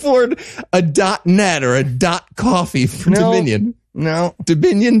quite afford a .net or a .coffee for Dominion. No.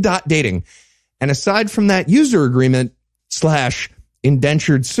 Dominion dating. And aside from that user agreement /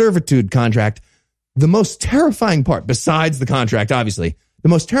 indentured servitude contract, the most terrifying part, besides the contract, obviously, the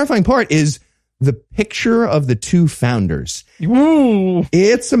most terrifying part is the picture of the two founders. Ooh.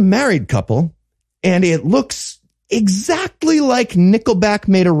 It's a married couple, and it looks exactly like Nickelback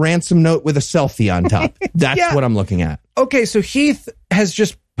made a ransom note with a selfie on top. That's what I'm looking at. Okay, so Heath has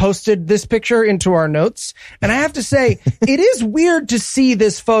just posted this picture into our notes, and I have to say, it is weird to see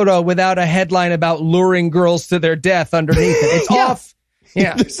this photo without a headline about luring girls to their death underneath it. It's off.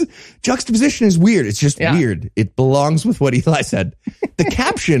 Yeah. This juxtaposition is weird. It's just weird. It belongs with what Eli said. The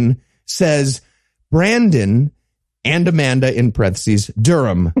caption says, Brandon and Amanda, in parentheses,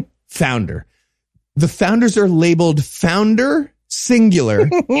 Durham, founder. The founders are labeled founder, singular,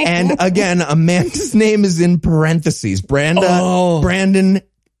 and again, Amanda's name is in parentheses. Brandon,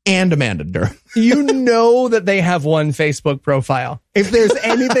 and Amanda Durham. You know that they have one Facebook profile. If there's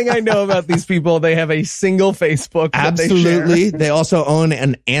anything I know about these people, they have a single Facebook. Absolutely. They also own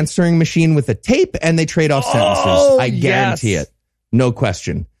an answering machine with a tape, and they trade off sentences. I guarantee it. No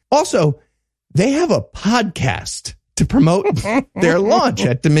question. Also, they have a podcast to promote their launch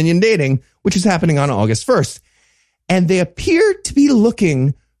at Dominion Dating, which is happening on August 1st. And they appear to be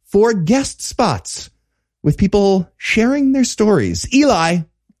looking for guest spots with people sharing their stories. Eli,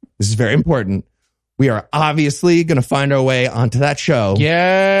 this is very important. We are obviously going to find our way onto that show.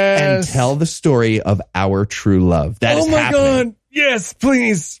 Yes. And tell the story of our true love. That is happening. Oh my God. Yes,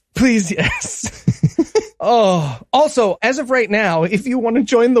 please. Please, yes. Also, as of right now, if you want to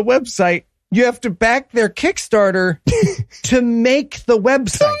join the website, you have to back their Kickstarter to make the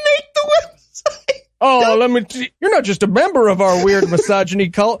website. Oh, you're not just a member of our weird misogyny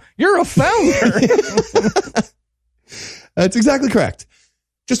cult. You're a founder. That's exactly correct.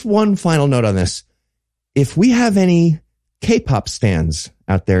 Just one final note on this. If we have any K-pop stans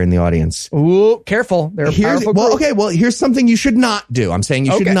out there in the audience. Ooh, careful. They're a powerful group. Okay, well, here's something you should not do. I'm saying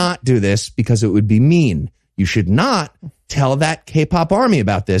you should not do this because it would be mean. You should not tell that K-pop army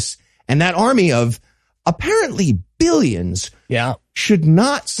about this. And that army of apparently billions should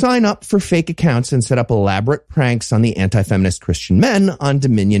not sign up for fake accounts and set up elaborate pranks on the anti-feminist Christian men on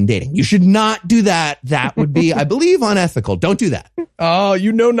Dominion Dating. You should not do that. That would be, I believe, unethical. Don't do that. Oh,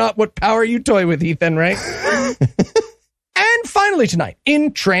 you know not what power you toy with, Ethan, right? And finally tonight,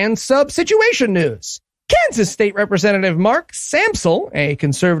 in trans sub situation news, Kansas State Representative Mark Samsel, a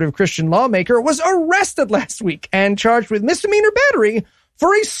conservative Christian lawmaker, was arrested last week and charged with misdemeanor battery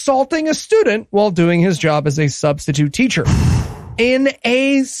for assaulting a student while doing his job as a substitute teacher. In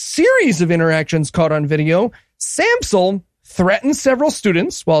a series of interactions caught on video, Samsel threatens several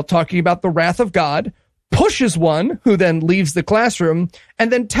students while talking about the wrath of God, pushes one who then leaves the classroom,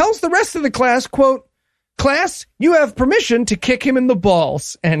 and then tells the rest of the class, quote, "Class, you have permission to kick him in the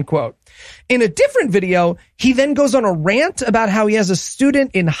balls," end quote. In a different video, he then goes on a rant about how he has a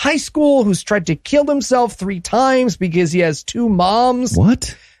student in high school who's tried to kill himself 3 times because he has 2 moms.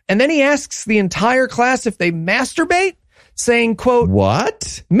 What? And then he asks the entire class if they masturbate, saying, quote,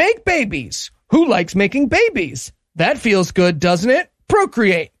 "What? Make babies. Who likes making babies? That feels good, doesn't it?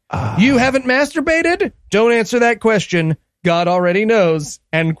 Procreate. You haven't masturbated? Don't answer that question. God already knows,"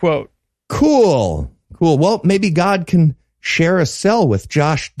 end quote. Cool. Well, maybe God can share a cell with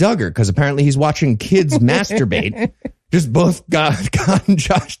Josh Duggar, because apparently he's watching kids masturbate. Just both God and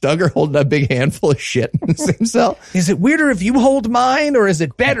Josh Duggar holding a big handful of shit in the same cell. Is it weirder if you hold mine, or is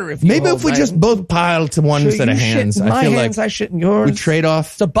it better if you maybe hold if we mine? just both pile to one set of hands? Shit in my hands, I shit in yours. We trade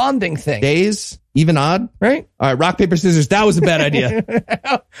off. It's a bonding thing. Days, even odd, right? All right, rock, paper, scissors. That was a bad idea.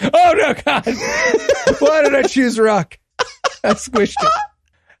 Oh no, God! Why did I choose rock? I squished it.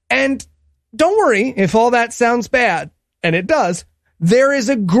 And don't worry if all that sounds bad, and it does. There is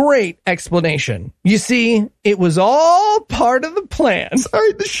a great explanation. You see, it was all part of the plan.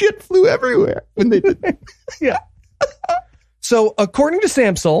 Sorry, the shit flew everywhere when they did that. Yeah. So, according to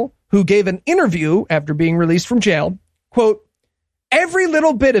Samsel, who gave an interview after being released from jail, quote, "Every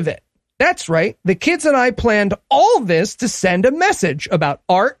little bit of it. That's right. The kids and I planned all this to send a message about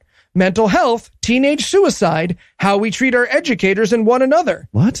art, mental health, teenage suicide, how we treat our educators and one another."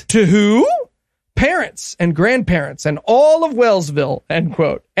 What? To who? Parents and grandparents and all of Wellsville, end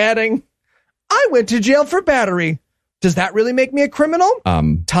quote. Adding, "I went to jail for battery. Does that really make me a criminal?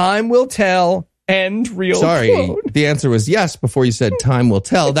 Time will tell," end real Sorry, quote. The answer was yes before you said time will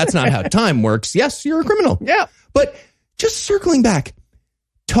tell. That's not how time works. Yes, you're a criminal. Yeah. But just circling back,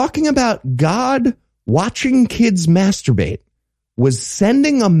 talking about God watching kids masturbate. was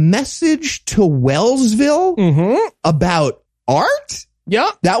sending a message to Wellsville about art? Yeah.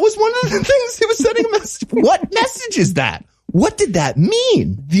 That was one of the things he was sending a message. What message is that? What did that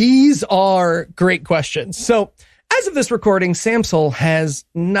mean? These are great questions. So, as of this recording, Samsel has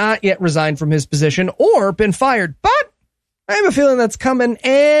not yet resigned from his position or been fired, but I have a feeling that's coming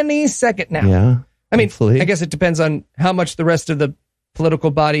any second now. Yeah. I mean, hopefully. I guess it depends on how much the rest of the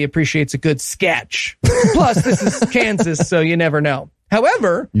political body appreciates a good sketch. Plus, this is Kansas, so you never know.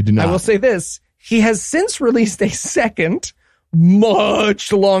 However, You do not. I will say this. He has since released a second,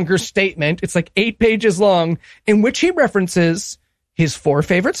 much longer statement. It's like 8 pages long, in which he references his 4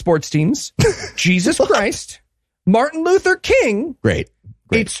 favorite sports teams, Jesus Christ, Martin Luther King. Great.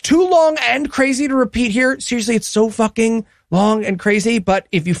 It's too long and crazy to repeat here. Seriously, it's so fucking long and crazy. But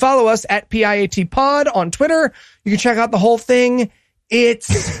if you follow us at PIAT Pod on Twitter, you can check out the whole thing.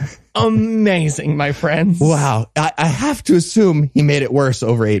 It's amazing, my friends. Wow. I have to assume he made it worse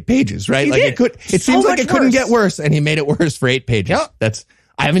over 8 pages, right? He Like did. it seems So like it much couldn't worse. get worse, and he made it worse for 8 pages. Yep.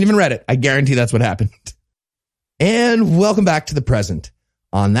 I haven't even read it. I guarantee that's what happened. And welcome back to the present.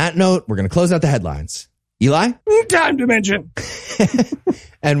 On that note, we're going to close out the headlines. Eli? Time to mention.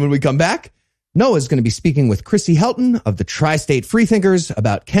 And when we come back, Noah's going to be speaking with Chrissy Helton of the Tri-State Freethinkers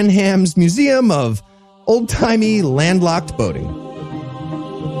about Ken Ham's Museum of Old-Timey Landlocked Boating.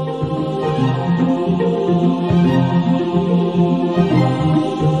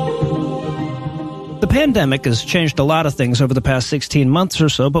 The pandemic has changed a lot of things over the past 16 months or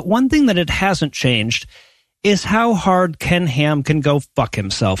so, but one thing that it hasn't changed is how hard Ken Ham can go fuck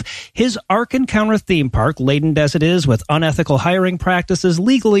himself. His Ark Encounter theme park, laden as it is with unethical hiring practices,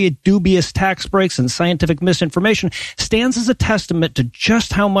 legally dubious tax breaks, and scientific misinformation, stands as a testament to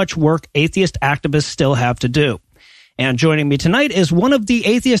just how much work atheist activists still have to do. And joining me tonight is one of the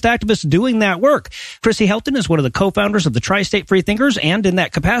atheist activists doing that work. Chrissy Helton is one of the co-founders of the Tri-State Freethinkers, and in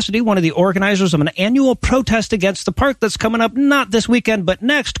that capacity, one of the organizers of an annual protest against the park that's coming up not this weekend, but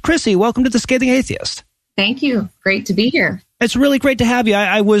next. Chrissy, welcome to the Scathing Atheist. Thank you. Great to be here. It's really great to have you.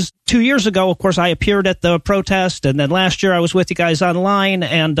 I was 2 years ago, of course, I appeared at the protest, and then last year I was with you guys online,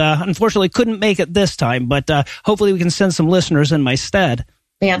 and unfortunately couldn't make it this time, but hopefully we can send some listeners in my stead.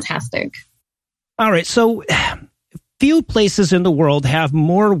 Fantastic. All right, so few places in the world have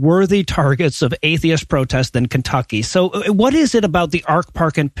more worthy targets of atheist protest than Kentucky. So what is it about the Ark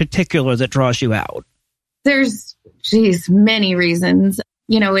Park in particular that draws you out? There's, many reasons.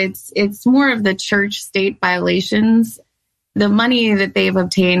 You know, it's more of the church state violations. The money that they've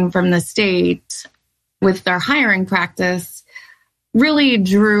obtained from the state with their hiring practice really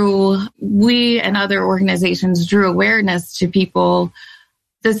we and other organizations drew awareness to people.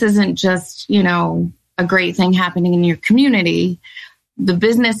 This isn't just, a great thing happening in your community. The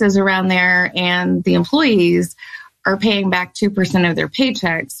businesses around there and the employees are paying back 2% of their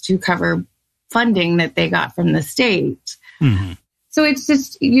paychecks to cover funding that they got from the state. Mm-hmm. So it's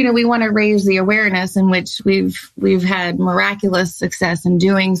just, we want to raise the awareness, in which we've had miraculous success in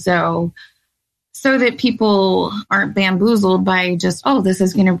doing so that people aren't bamboozled by just, this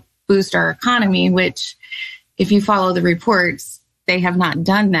is going to boost our economy, which if you follow the reports, they have not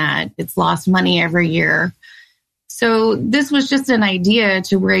done that. It's lost money every year. So this was just an idea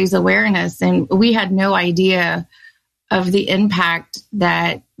to raise awareness, and we had no idea of the impact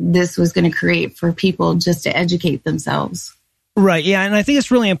that this was going to create for people just to educate themselves. Right. Yeah. And I think it's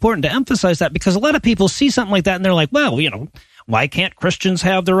really important to emphasize that, because a lot of people see something like that and they're like, well, why can't Christians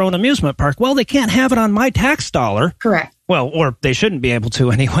have their own amusement park? Well, they can't have it on my tax dollar. Correct. Well, or they shouldn't be able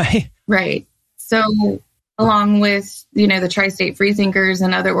to anyway. Right. So along with, the Tri-State Freethinkers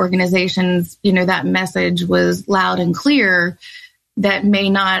and other organizations, that message was loud and clear. That may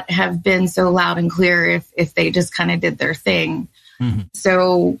not have been so loud and clear if they just kind of did their thing. Mm-hmm.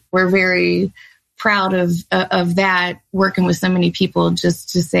 So we're very proud of that, working with so many people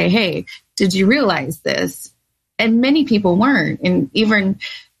just to say, hey, did you realize this? And many people weren't. And even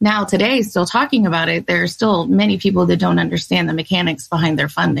now today, still talking about it, there are still many people that don't understand the mechanics behind their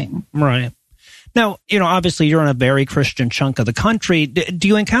funding. Right. Now, obviously you're in a very Christian chunk of the country. Do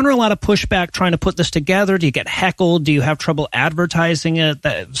you encounter a lot of pushback trying to put this together? Do you get heckled? Do you have trouble advertising it?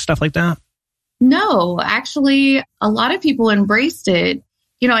 Stuff like that? No, actually, a lot of people embraced it.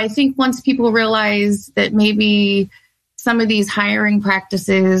 I think once people realize that maybe some of these hiring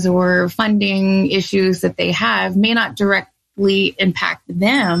practices or funding issues that they have may not directly impact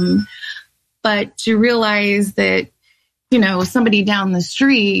them, but to realize that, somebody down the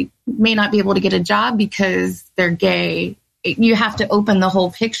street may not be able to get a job because they're gay. You have to open the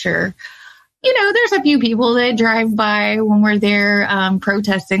whole picture. There's a few people that drive by when we're there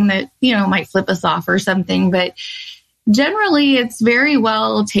protesting that, might flip us off or something, but Generally, it's very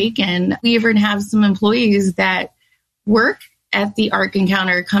well taken. We even have some employees that work at the ARC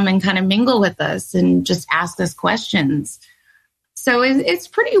Encounter come and kind of mingle with us and just ask us questions. So it's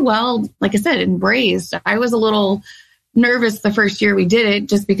pretty well, like I said, embraced. I was a little nervous the first year we did it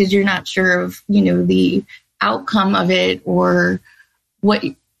just because you're not sure of, the outcome of it or what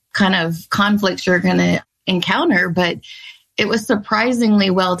kind of conflicts you're going to encounter, but it was surprisingly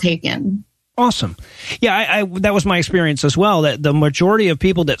well taken. Awesome. Yeah, I that was my experience as well, that the majority of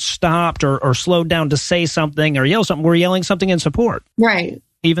people that stopped or slowed down to say something or yell something were yelling something in support. Right.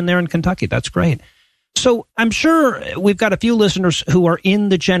 Even there in Kentucky. That's great. So I'm sure we've got a few listeners who are in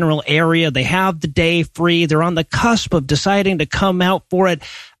the general area. They have the day free. They're on the cusp of deciding to come out for it.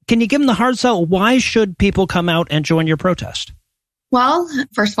 Can you give them the hard sell? Why should people come out and join your protest? Well,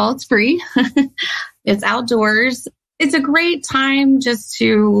 first of all, it's free. It's outdoors. It's a great time just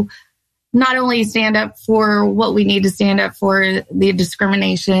to not only stand up for what we need to stand up for, the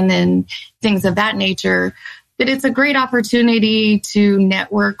discrimination and things of that nature, but it's a great opportunity to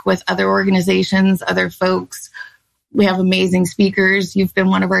network with other organizations, other folks. We have amazing speakers. You've been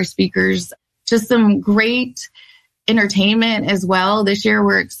one of our speakers. Just some great entertainment as well. This year,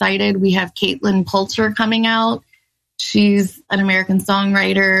 we're excited. We have Caitlin Poulter coming out. She's an American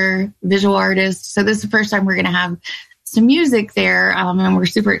songwriter, visual artist. So this is the first time we're going to have some music there, and we're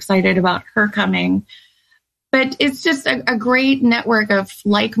super excited about her coming. But it's just a great network of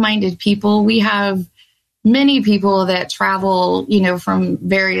like-minded people. We have many people that travel, from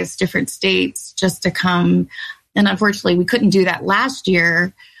various different states just to come. And unfortunately, we couldn't do that last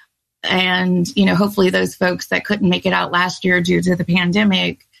year. And, hopefully those folks that couldn't make it out last year due to the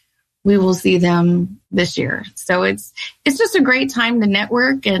pandemic, we will see them this year. So it's just a great time to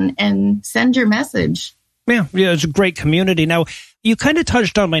network and send your message. Yeah, it's a great community. Now, you kind of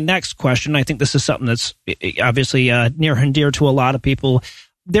touched on my next question. I think this is something that's obviously near and dear to a lot of people.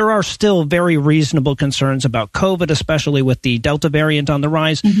 There are still very reasonable concerns about COVID, especially with the Delta variant on the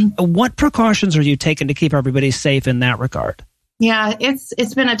rise. Mm-hmm. What precautions are you taking to keep everybody safe in that regard? Yeah,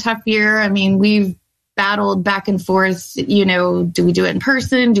 it's been a tough year. I mean, we've battled back and forth, do we do it in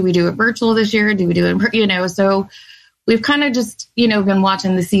person? Do we do it virtual this year? Do we do it so we've kind of just, been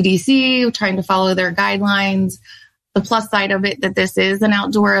watching the CDC, trying to follow their guidelines. The plus side of it, that this is an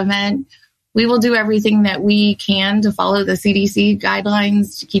outdoor event. We will do everything that we can to follow the CDC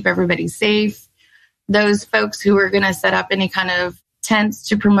guidelines to keep everybody safe. Those folks who are going to set up any kind of tents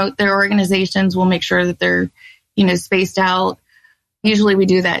to promote their organizations will make sure that they're, spaced out. Usually we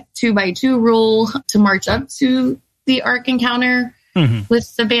do that 2x2 rule to march up to the ARC Encounter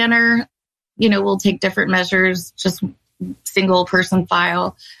with the banner. We'll take different measures, just single person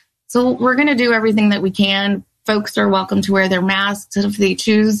file. So we're going to do everything that we can. Folks are welcome to wear their masks if they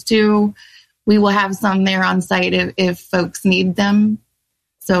choose to. We will have some there on site if folks need them.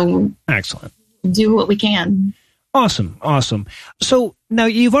 So excellent. Do what we can. Awesome. So now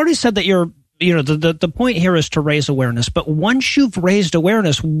you've already said that the point here is to raise awareness, but once you've raised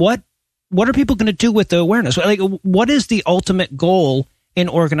awareness, what are people going to do with the awareness? Like, what is the ultimate goal in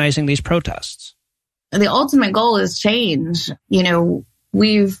organizing these protests? The ultimate goal is change.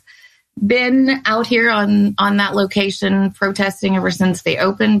 We've been out here on that location protesting ever since they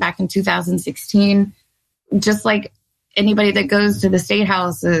opened back in 2016. Just like anybody that goes to the state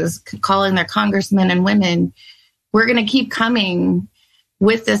houses, calling their congressmen and women, we're going to keep coming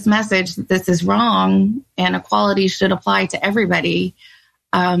with this message that this is wrong and equality should apply to everybody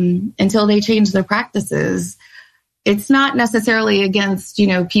until they change their practices. It's not necessarily against,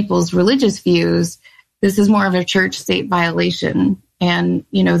 people's religious views. This is more of a church-state violation and,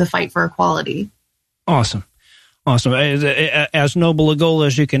 the fight for equality. Awesome. As noble a goal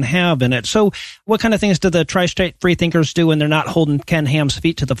as you can have in it. So what kind of things do the tri-state freethinkers do when they're not holding Ken Ham's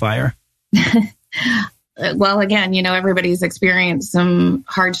feet to the fire? Well, again, everybody's experienced some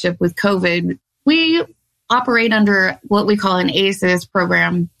hardship with COVID. We operate under what we call an ACES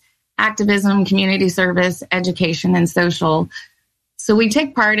program: activism, community service, education, and social. So we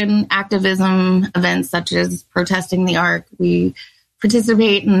take part in activism events such as protesting the ARC. We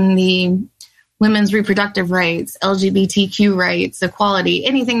participate in the women's reproductive rights, LGBTQ rights, equality,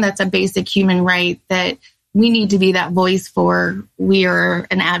 anything that's a basic human right that we need to be that voice for, we are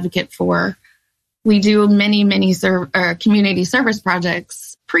an advocate for. We do many community service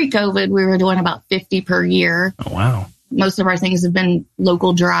projects. Pre-COVID, we were doing about 50 per year. Oh, wow. Most of our things have been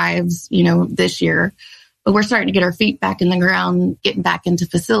local drives, this year. But we're starting to get our feet back in the ground, getting back into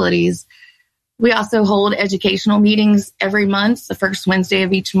facilities. We also hold educational meetings every month. The first Wednesday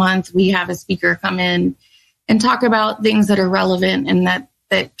of each month, we have a speaker come in and talk about things that are relevant and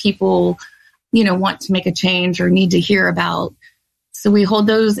that people want to make a change or need to hear about. So we hold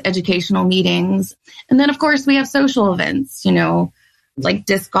those educational meetings. And then, of course, we have social events, like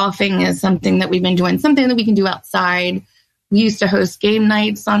disc golfing is something that we've been doing, something that we can do outside. We used to host game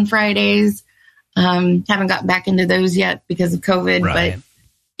nights on Fridays. Haven't gotten back into those yet because of COVID, Right.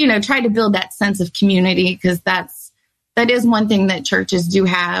 But, try to build that sense of community, because that is one thing that churches do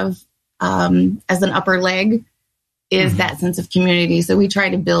have as an upper leg, is that sense of community. So we try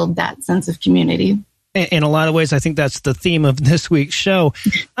to build that sense of community. In a lot of ways, I think that's the theme of this week's show.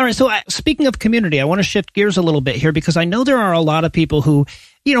 All right. So speaking of community, I want to shift gears a little bit here, because I know there are a lot of people who,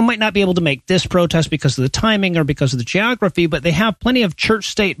 might not be able to make this protest because of the timing or because of the geography, but they have plenty of church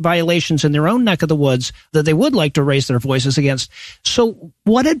state violations in their own neck of the woods that they would like to raise their voices against. So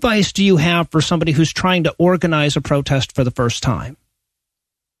what advice do you have for somebody who's trying to organize a protest for the first time?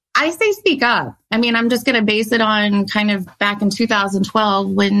 I say speak up. I mean, I'm just going to base it on kind of back in 2012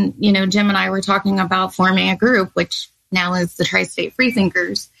 when, Jim and I were talking about forming a group, which now is the Tri-State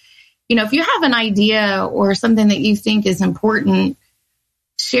Freethinkers. If you have an idea or something that you think is important,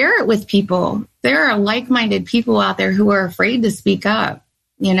 share it with people. There are like-minded people out there who are afraid to speak up.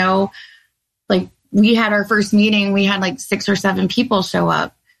 Like we had our first meeting, we had like 6 or 7 people show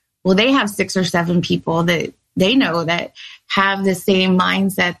up. Well, they have 6 or 7 people that they know that have the same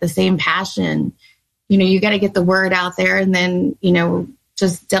mindset, the same passion. You got to get the word out there, and then,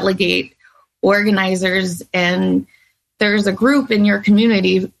 just delegate organizers. And there's a group in your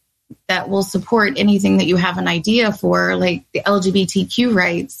community that will support anything that you have an idea for, like the LGBTQ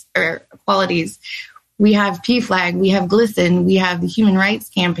rights or equalities. We have PFLAG, we have GLSEN, we have the Human Rights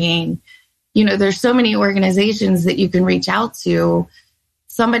Campaign. There's so many organizations that you can reach out to.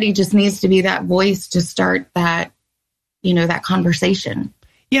 Somebody just needs to be that voice to start that, that conversation.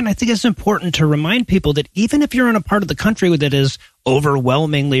 Yeah, and I think it's important to remind people that even if you're in a part of the country that is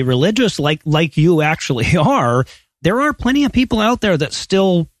overwhelmingly religious, like you actually are, there are plenty of people out there that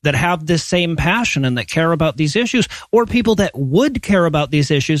have this same passion and that care about these issues, or people that would care about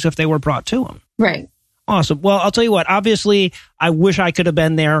these issues if they were brought to them. Right. Awesome. Well, I'll tell you what, obviously, I wish I could have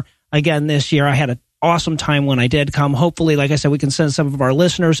been there again this year. I had an awesome time when I did come. Hopefully, like I said, we can send some of our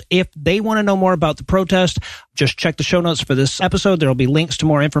listeners, if they want to know more about the protest, just check the show notes for this episode. There will be links to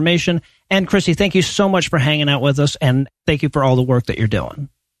more information. And Chrissy, thank you so much for hanging out with us, and thank you for all the work that you're doing.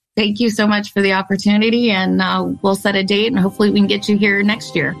 Thank you so much for the opportunity, and we'll set a date, and hopefully we can get you here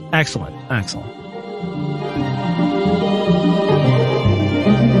next year. Excellent. Excellent.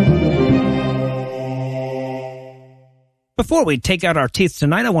 Before we take out our teeth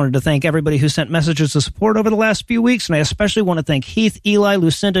tonight, I wanted to thank everybody who sent messages of support over the last few weeks, and I especially want to thank Heath, Eli,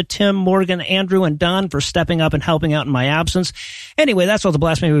 Lucinda, Tim, Morgan, Andrew, and Don for stepping up and helping out in my absence. Anyway, that's all the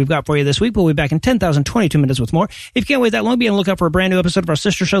blasphemy we've got for you this week. We'll be back in 10,022 minutes with more. If you can't wait that long, be on the lookout for a brand new episode of our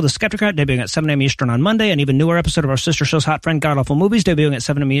sister show, The Skepticrat, debuting at 7 a.m. Eastern on Monday, an even newer episode of our sister show's Hot Friend, God Awful Movies, debuting at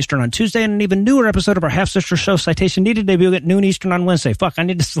 7 a.m. Eastern on Tuesday, and an even newer episode of our half-sister show, Citation Needed, debuting at noon Eastern on Wednesday. Fuck, I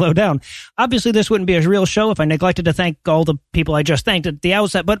need to slow down. Obviously, this wouldn't be a real show if I neglected to thank all the people I just thanked at the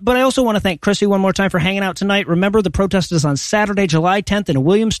outset, but I also want to thank Chrissy one more time for hanging out tonight. Remember, the protest is on Saturday, July 10th in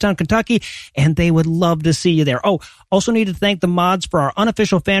Williamstown, Kentucky, and they would love to see you there. Oh, also need to thank the mods for our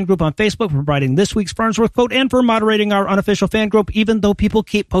unofficial fan group on Facebook for providing this week's Farnsworth quote and for moderating our unofficial fan group, even though people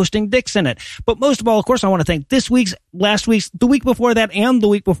keep posting dicks in it. But most of all, of course, I want to thank this week's, last week's, the week before that, and the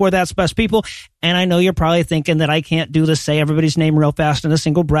week before that's best people. And I know you're probably thinking that I can't do this, say everybody's name real fast in a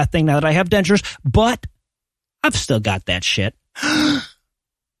single breath thing now that I have dentures, but I've still got that shit.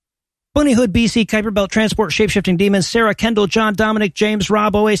 Bunny Hood, BC, Kuiper Belt, Transport, Shapeshifting Demons, Sarah, Kendall, John, Dominic, James,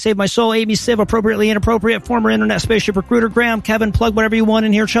 Rob, OA, Save My Soul, Amy, Civ, Appropriately Inappropriate, Former Internet Spaceship Recruiter, Graham, Kevin, plug whatever you want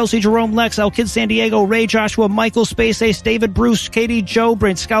in here, Chelsea, Jerome, Lex, El Kid, San Diego, Ray, Joshua, Michael, Space Ace, David, Bruce, Katie, Joe,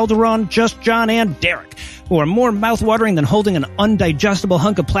 Brain, Scalderon, Just John, and Derek, who are more mouth-watering than holding an undigestible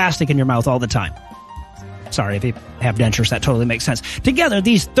hunk of plastic in your mouth all the time. Sorry, if you have dentures, that totally makes sense. Together,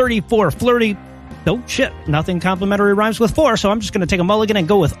 these 34 flirty... Oh, shit. Nothing complimentary rhymes with 4, so I'm just going to take a mulligan and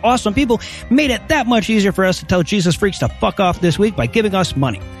go with awesome people. Made it that much easier for us to tell Jesus freaks to fuck off this week by giving us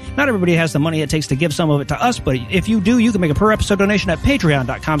money. Not everybody has the money it takes to give some of it to us, but if you do, you can make a per-episode donation at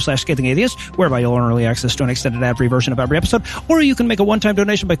patreon.com/Scathing Atheist, whereby you'll earn early access to an extended ad-free version of every episode, or you can make a one-time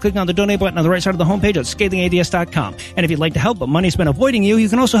donation by clicking on the donate button on the right side of the homepage at scathingatheist.com. And if you'd like to help, but money's been avoiding you, you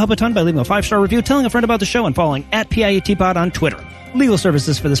can also help a ton by leaving a 5-star review, telling a friend about the show, and following at PIATPod on Twitter. Legal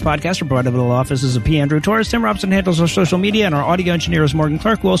services for this podcast are provided by the law offices of P. Andrew Torres. Tim Robson handles our social media, and our audio engineer is Morgan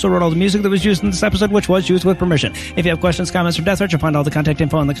Clark, who also wrote all the music that was used in this episode, which was used with permission. If you have questions, comments, or death threats, you'll find all the contact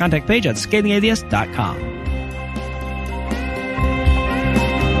info on the contact page at scathingatheist.com.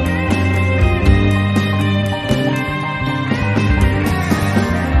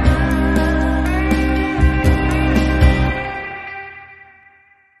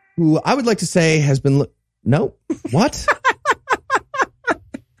 who I would like to say has been... No? What?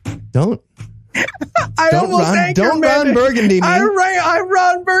 Don't Ron Burgundy me. I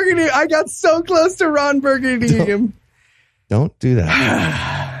Ron Burgundy. I got so close to Ron Burgundy him. Don't do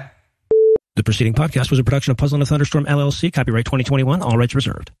that. The preceding podcast was a production of Puzzle and a Thunderstorm, LLC. Copyright 2021. All rights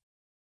reserved.